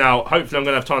 games. Now, hopefully I'm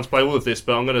going to have time to play all of this,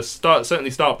 but I'm going to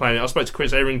certainly start playing it. I spoke to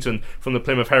Chris Errington from the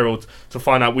Plymouth Herald to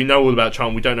find out. We know all about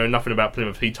Charlton. We don't know nothing about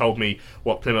Plymouth. He told me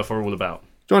what Plymouth are all about.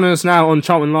 Joining us now on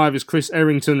Charlton Live is Chris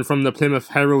Errington from the Plymouth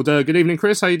Herald. Good evening,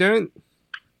 Chris. How you doing?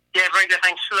 Yeah, very good,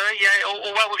 thanks, Louis. Yeah,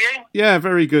 all well with you? Yeah,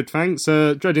 very good, thanks.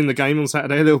 Dreading the game on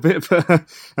Saturday a little bit,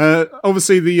 but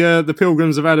obviously the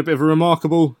Pilgrims have had a bit of a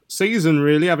remarkable season,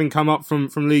 really, having come up from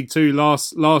League Two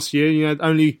last year. You know,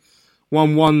 only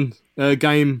won one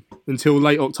game until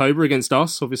late October against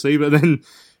us, obviously, but then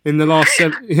in the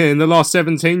last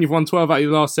 17, you've won 12 out of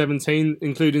your last 17,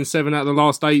 including 7 out of the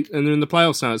last 8, and they're in the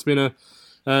playoffs now. It's been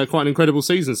quite an incredible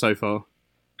season so far.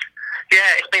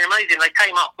 Yeah, it's been amazing. They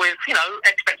came up with,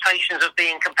 expectations of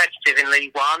being competitive in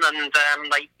League One, and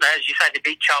they, as you say, they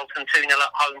beat Charlton 2-0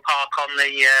 at Home Park on the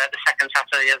second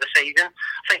Saturday of the season.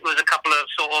 I think there was a couple of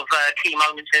sort of key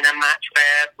moments in a match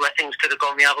where things could have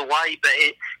gone the other way, but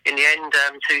in the end,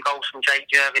 2 goals from Jake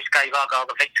Jervis gave Argyle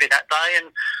the victory that day.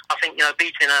 And I think,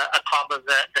 beating a club of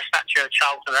the stature of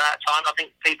Charlton at that time, I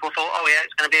think people thought, oh yeah,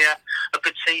 it's going to be a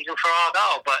good season for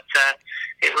Argyle, but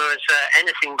it was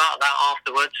anything but that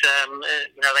afterwards.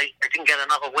 They didn't get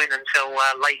another win until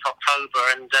late October,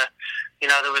 and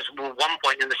there was one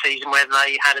point in the season when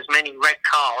they had as many red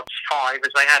cards, 5,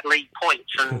 as they had league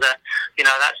points, and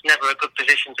that's never a good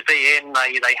position to be in.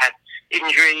 They had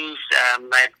injuries,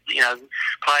 they had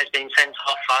players being sent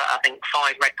off. I think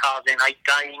 5 red cards in 8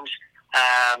 games.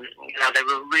 They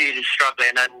were really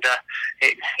struggling, and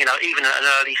even at an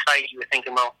early stage, you were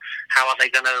thinking, well, how are they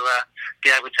going to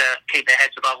be able to keep their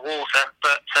heads above water?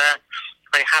 But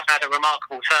they have had a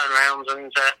remarkable turnaround,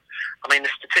 and the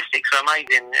statistics are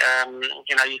amazing.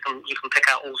 You can pick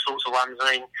out all sorts of ones.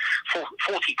 I mean,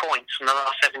 40 points from the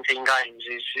last 17 games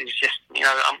is just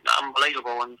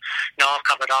unbelievable. And I've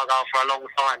covered Argyle for a long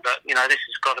time, but this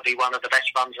has got to be one of the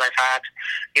best runs they've had,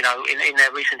 in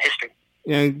their recent history.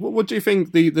 Yeah, what do you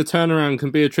think the turnaround can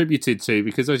be attributed to?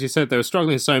 Because, as you said, they were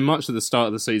struggling so much at the start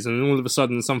of the season, and all of a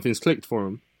sudden something's clicked for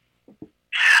them.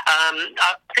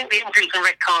 I think the injuries and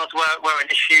red cards were an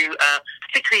issue,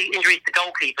 particularly injuries to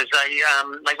goalkeepers.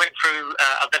 They went through,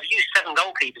 they've used 7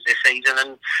 goalkeepers this season,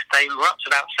 and they were up to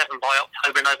about 7 by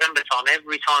October, November time.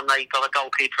 Every time they got a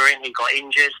goalkeeper in who got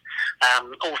injured,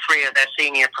 all 3 of their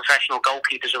senior professional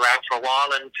goalkeepers are out for a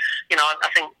while, and I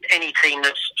think any team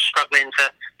that's struggling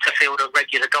to field a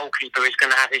regular goalkeeper is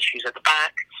going to have issues at the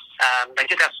back. They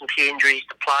did have some key injuries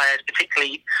to players,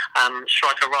 particularly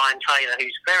striker Ryan Taylor,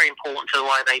 who's very important to the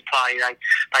way they play.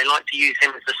 They like to use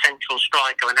him as the central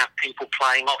striker and have people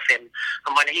playing off him.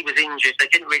 And when he was injured, they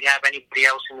didn't really have anybody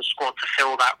else in the squad to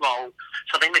fill that role,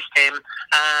 so they missed him.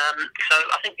 So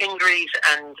I think injuries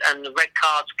and the red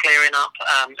cards clearing up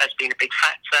has been a big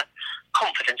factor.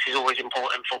 Confidence is always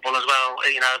important in football as well.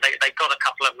 They got a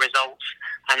couple of results,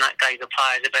 and that gave the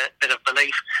players a bit of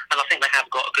belief. And I think they have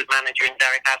got a good manager in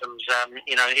Derek Adams.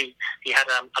 He had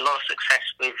a lot of success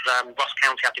with Ross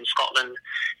County up in Scotland.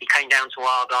 He came down to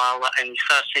Argyle, and his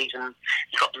first season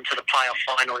he got them to the playoff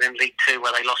final in League Two,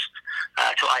 where they lost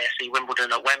to AFC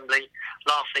Wimbledon at Wembley.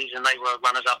 Last season they were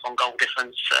runners-up on goal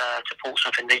difference to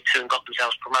Portsmouth in League Two and got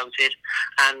themselves promoted.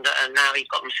 And now he's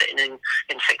got them sitting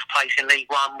in sixth place in League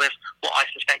One with what I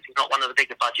suspect is not one of the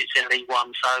bigger budgets in League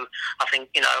One. So I think,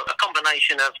 a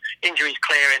combination of injuries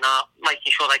clearing up,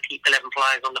 making sure they keep 11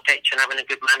 players on the pitch and having a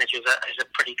good manager is a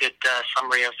pretty good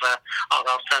summary of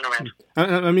Argyle's turnaround.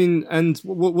 I mean, and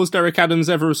was Derek Adams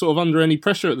ever sort of under any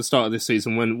pressure at the start of this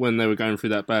season when they were going through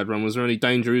that bad run? Was there any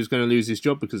danger he was going to lose his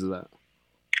job because of that?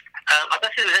 I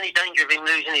don't think there's any danger of him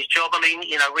losing his job. I mean,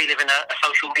 we live in a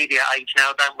social media age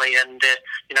now, don't we? And,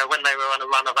 when they were on a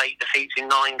run of 8 defeats in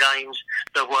 9 games,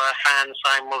 there were fans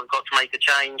saying, well, we've got to make a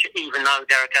change, even though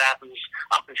Derek Adams,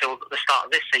 up until the start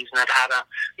of this season, had a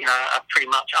pretty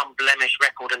much unblemished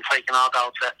record and taken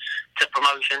Argyle to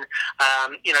promotion.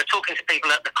 Talking to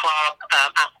people at the club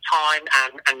at the time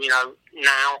and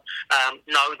now,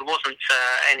 no, there wasn't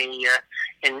any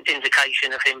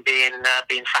indication of him being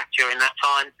sacked during that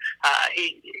time.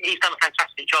 He's done a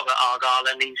fantastic job at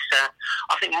Argyle, and he's,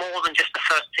 I think, more than just the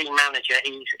first team manager.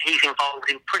 He's involved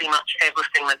in pretty much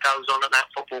everything that goes on at that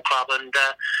football club, and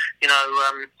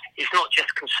he's not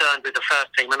just concerned with the first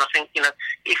team. And I think,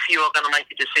 if you are going to make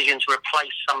a decision to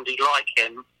replace somebody like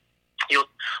him,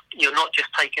 you're not just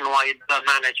taking away the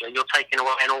manager, you're taking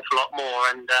away an awful lot more.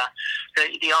 And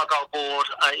the Argyle board,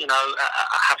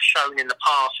 have shown in the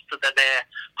past that they're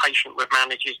patient with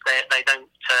managers. They don't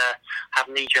have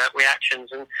knee-jerk reactions.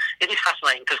 And it is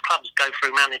fascinating because clubs go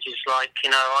through managers like,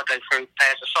 I go through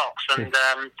pairs of socks.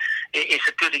 And it's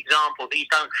a good example that you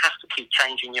don't have to keep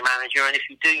changing your manager. And if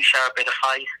you do show a bit of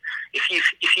faith, if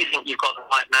you think you've got the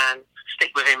right man,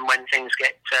 stick with him when things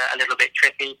get a little bit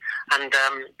tricky. And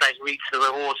they've reaped the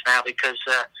rewards now because,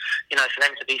 for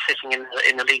them to be sitting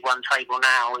in the League One table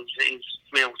now is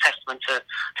real testament to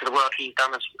the work he's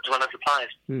done as well as the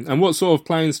players. And what sort of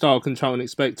playing style can Charlton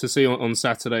expect to see on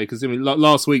Saturday? Because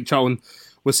last week Charlton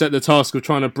was set the task of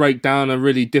trying to break down a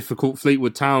really difficult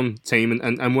Fleetwood Town team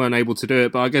and weren't able to do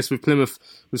it. But I guess with Plymouth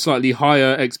with slightly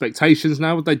higher expectations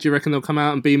now, do you reckon they'll come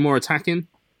out and be more attacking?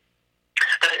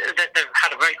 They've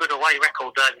had a very good away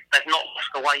record. They've not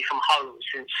lost away from home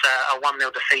since a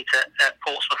 1-0 defeat at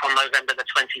Portsmouth on November the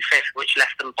 25th, which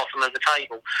left them bottom of the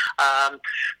table.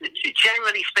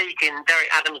 Generally speaking, Derek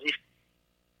Adams is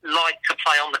like to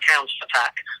play on the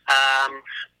counter-attack.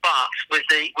 But with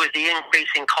the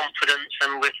increasing confidence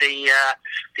and with the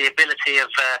ability of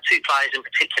two players in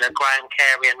particular, Graham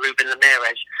Carey and Ruben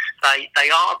Ramirez, they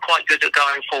are quite good at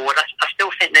going forward. I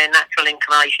still think their natural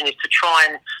inclination is to try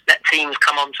and let teams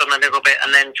come onto them a little bit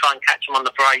and then try and catch them on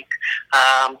the break.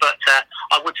 But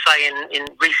I would say in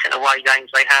recent away games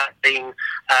they have been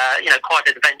quite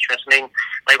adventurous. I mean,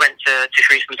 they went to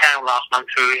Shrewsbury Town last month,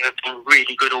 who have been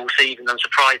really good all season and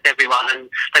surprised everyone, and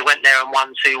they went there and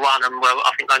won 2-1 and were,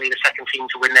 I think, only the second team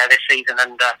to win there this season,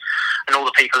 and all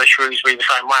the people at Shrewsbury were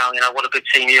saying, wow, what a good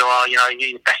team you are, you're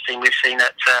the best team we've seen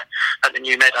at the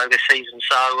New Meadow this season.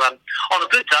 So on a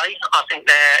good day, I think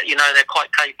they're quite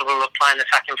capable of playing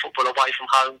attacking football away from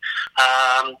home.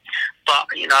 But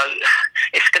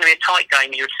it's going to be a tight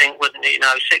game, you would think, wouldn't it?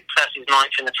 6th versus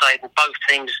 9th in the table, both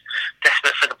teams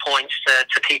desperate for the points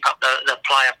to keep up the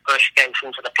player push, getting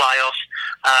into the playoffs.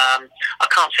 I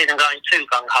can't see them going too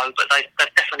gung-ho, but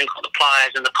they've definitely got the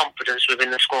players and the confidence within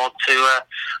the squad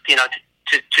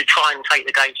to try and take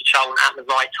the game to Charlton at the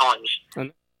right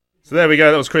times. So there we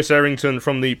go, that was Chris Errington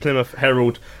from the Plymouth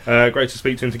Herald. Great to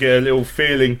speak to him to get a little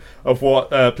feeling of what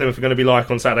Plymouth are going to be like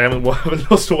on Saturday.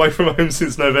 Haven't lost away from home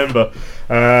since November.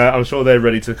 I'm sure they're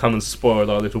ready to come and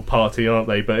spoil our little party, aren't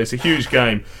they? But it's a huge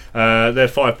game. They're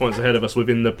 5 points ahead of us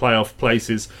within the playoff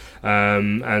places.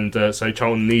 So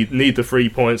Charlton need the 3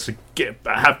 points to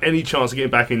have any chance of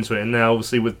getting back into it. And now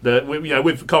obviously with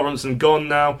Carl Robinson gone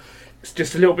now, it's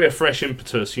just a little bit of fresh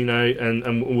impetus,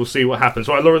 and we'll see what happens.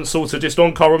 Right, Lawrence Salter just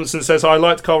on Carl Robinson says, I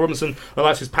liked Carl Robinson, I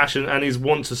liked his passion and his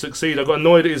want to succeed. I got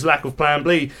annoyed at his lack of plan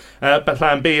B,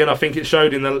 and I think it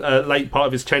showed in the late part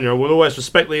of his tenure. I will always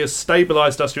respect that he has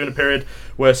stabilised us during a period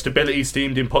where stability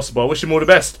seemed impossible. I wish him all the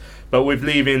best, but with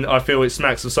leaving, I feel it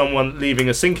smacks of someone leaving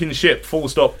a sinking ship, full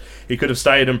stop. He could have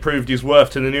stayed and proved his worth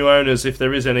to the new owners, if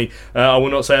there is any. I will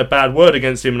not say a bad word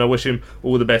against him, and I wish him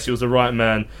all the best. He was the right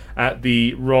man at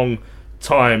the wrong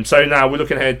time. So now we're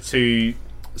looking ahead to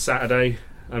Saturday.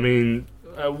 I mean,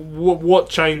 what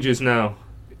changes now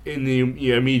in the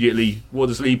immediately? What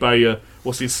does Lee Bowyer?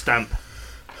 What's his stamp?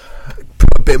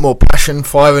 Put a bit more passion,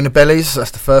 fire in the bellies.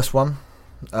 That's the first one.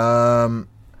 I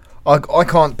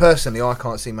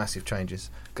can't see massive changes.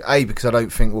 Because I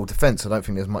don't think defence. I don't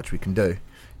think there's much we can do.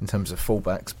 in terms of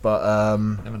fullbacks. But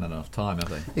haven't had enough time, have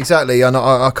they? Exactly, and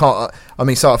I can't. I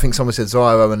mean, so I think someone said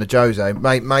Zairo and a Jose,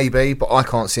 maybe, but I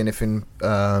can't see anything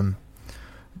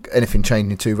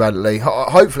changing too radically.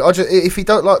 Hopefully, if he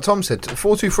don't, like Tom said,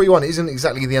 4-2-3-1 isn't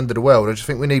exactly the end of the world. I just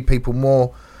think we need people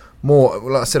more,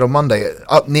 like I said on Monday,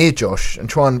 up near Josh and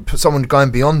try and put someone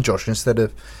going beyond Josh instead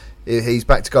of he's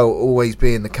back to goal always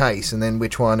being the case, and then we're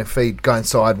trying to feed going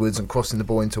sideways and crossing the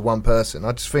ball into one person.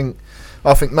 I think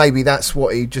maybe that's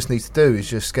what he just needs to do, is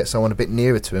just get someone a bit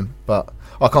nearer to him. But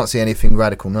I can't see anything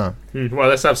radical now. Well,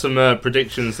 let's have some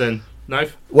predictions then. No?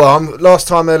 Well, last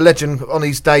time a legend on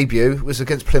his debut was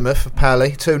against Plymouth,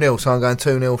 Pally, 2-0, so I'm going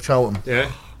 2-0 Charlton.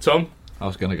 Yeah. Tom? I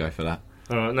was going to go for that.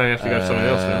 All right, now you have to go for something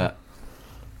else now.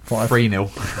 3-0.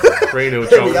 3-0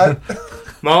 Charlton.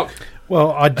 Mark?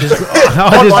 Well, I'd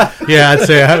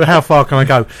say, how far can I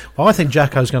go? Well, I think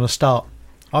Jacko's going to start.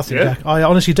 I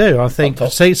honestly do. I think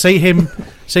see him.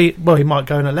 Well, he might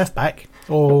go in at left back,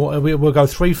 or we'll go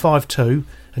 3-5-2,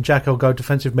 and Jacko will go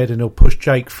defensive mid, and he'll push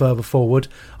Jake further forward.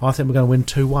 I think we're going to win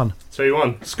 2-1.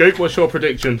 2-1. Scoop, what's your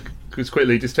prediction? Just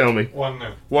quickly, just tell me.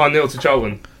 1-0. 1-0 to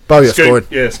Charlton. Scoop,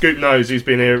 Scoop knows he's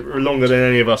been here longer than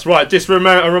any of us. Right, just a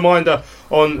reminder,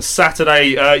 on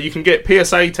Saturday you can get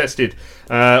PSA tested.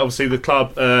 Obviously the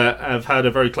club have had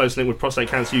a very close link with Prostate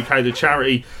Cancer UK, the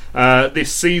charity,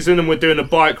 this season, and we're doing a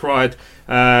bike ride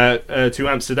to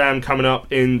Amsterdam coming up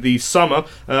in the summer.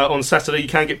 On Saturday you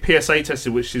can get PSA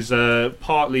tested, which is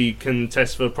partly can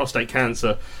test for prostate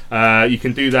cancer. You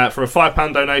can do that for a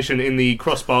 £5 donation in the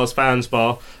Crossbars fans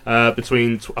bar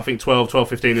between I think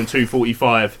 12:15 and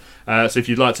 2:45. So if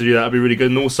you'd like to do that, that'd be really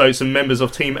good. And also some members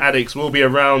of Team Addicts will be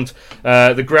around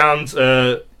the ground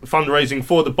fundraising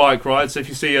for the bike ride. So if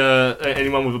you see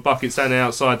anyone with a bucket standing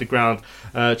outside the ground,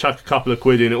 chuck a couple of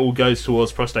quid in. It all goes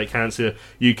towards Prostate Cancer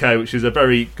UK, which is a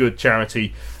very good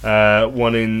charity.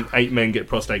 1 in 8 men get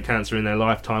prostate cancer in their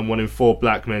lifetime. 1 in 4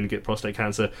 black men get prostate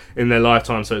cancer in their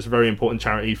lifetime. So it's a very important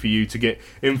charity for you to get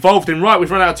involved in. Right,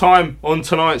 we've run out of time on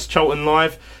tonight's Charlton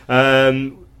Live.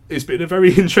 It's been a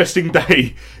very interesting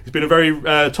day. It's been a very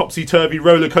topsy-turvy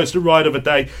roller coaster ride of a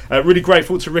day. Really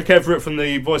grateful to Rick Everett from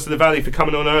the Voice of the Valley for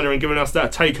coming on earlier and giving us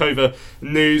that takeover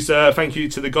news. Thank you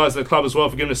to the guys at the club as well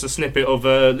for giving us a snippet of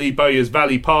Lee Bowyer's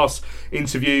Valley Pass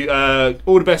interview.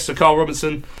 All the best to Carl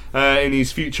Robinson in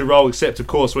his future role, except of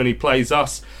course when he plays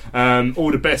us.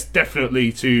 All the best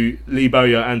definitely to Lee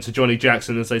Bowyer and to Johnny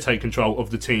Jackson as they take control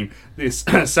of the team this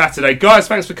Saturday. Guys,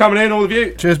 thanks for coming in, all of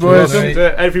you. Cheers, boys.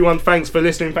 Everyone, thanks for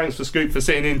listening. Thanks for Scoop for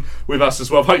sitting in with us as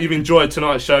well. Hope you've enjoyed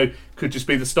tonight's show. Could just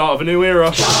be the start of a new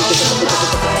era.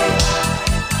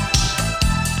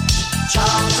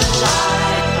 Charlton Live.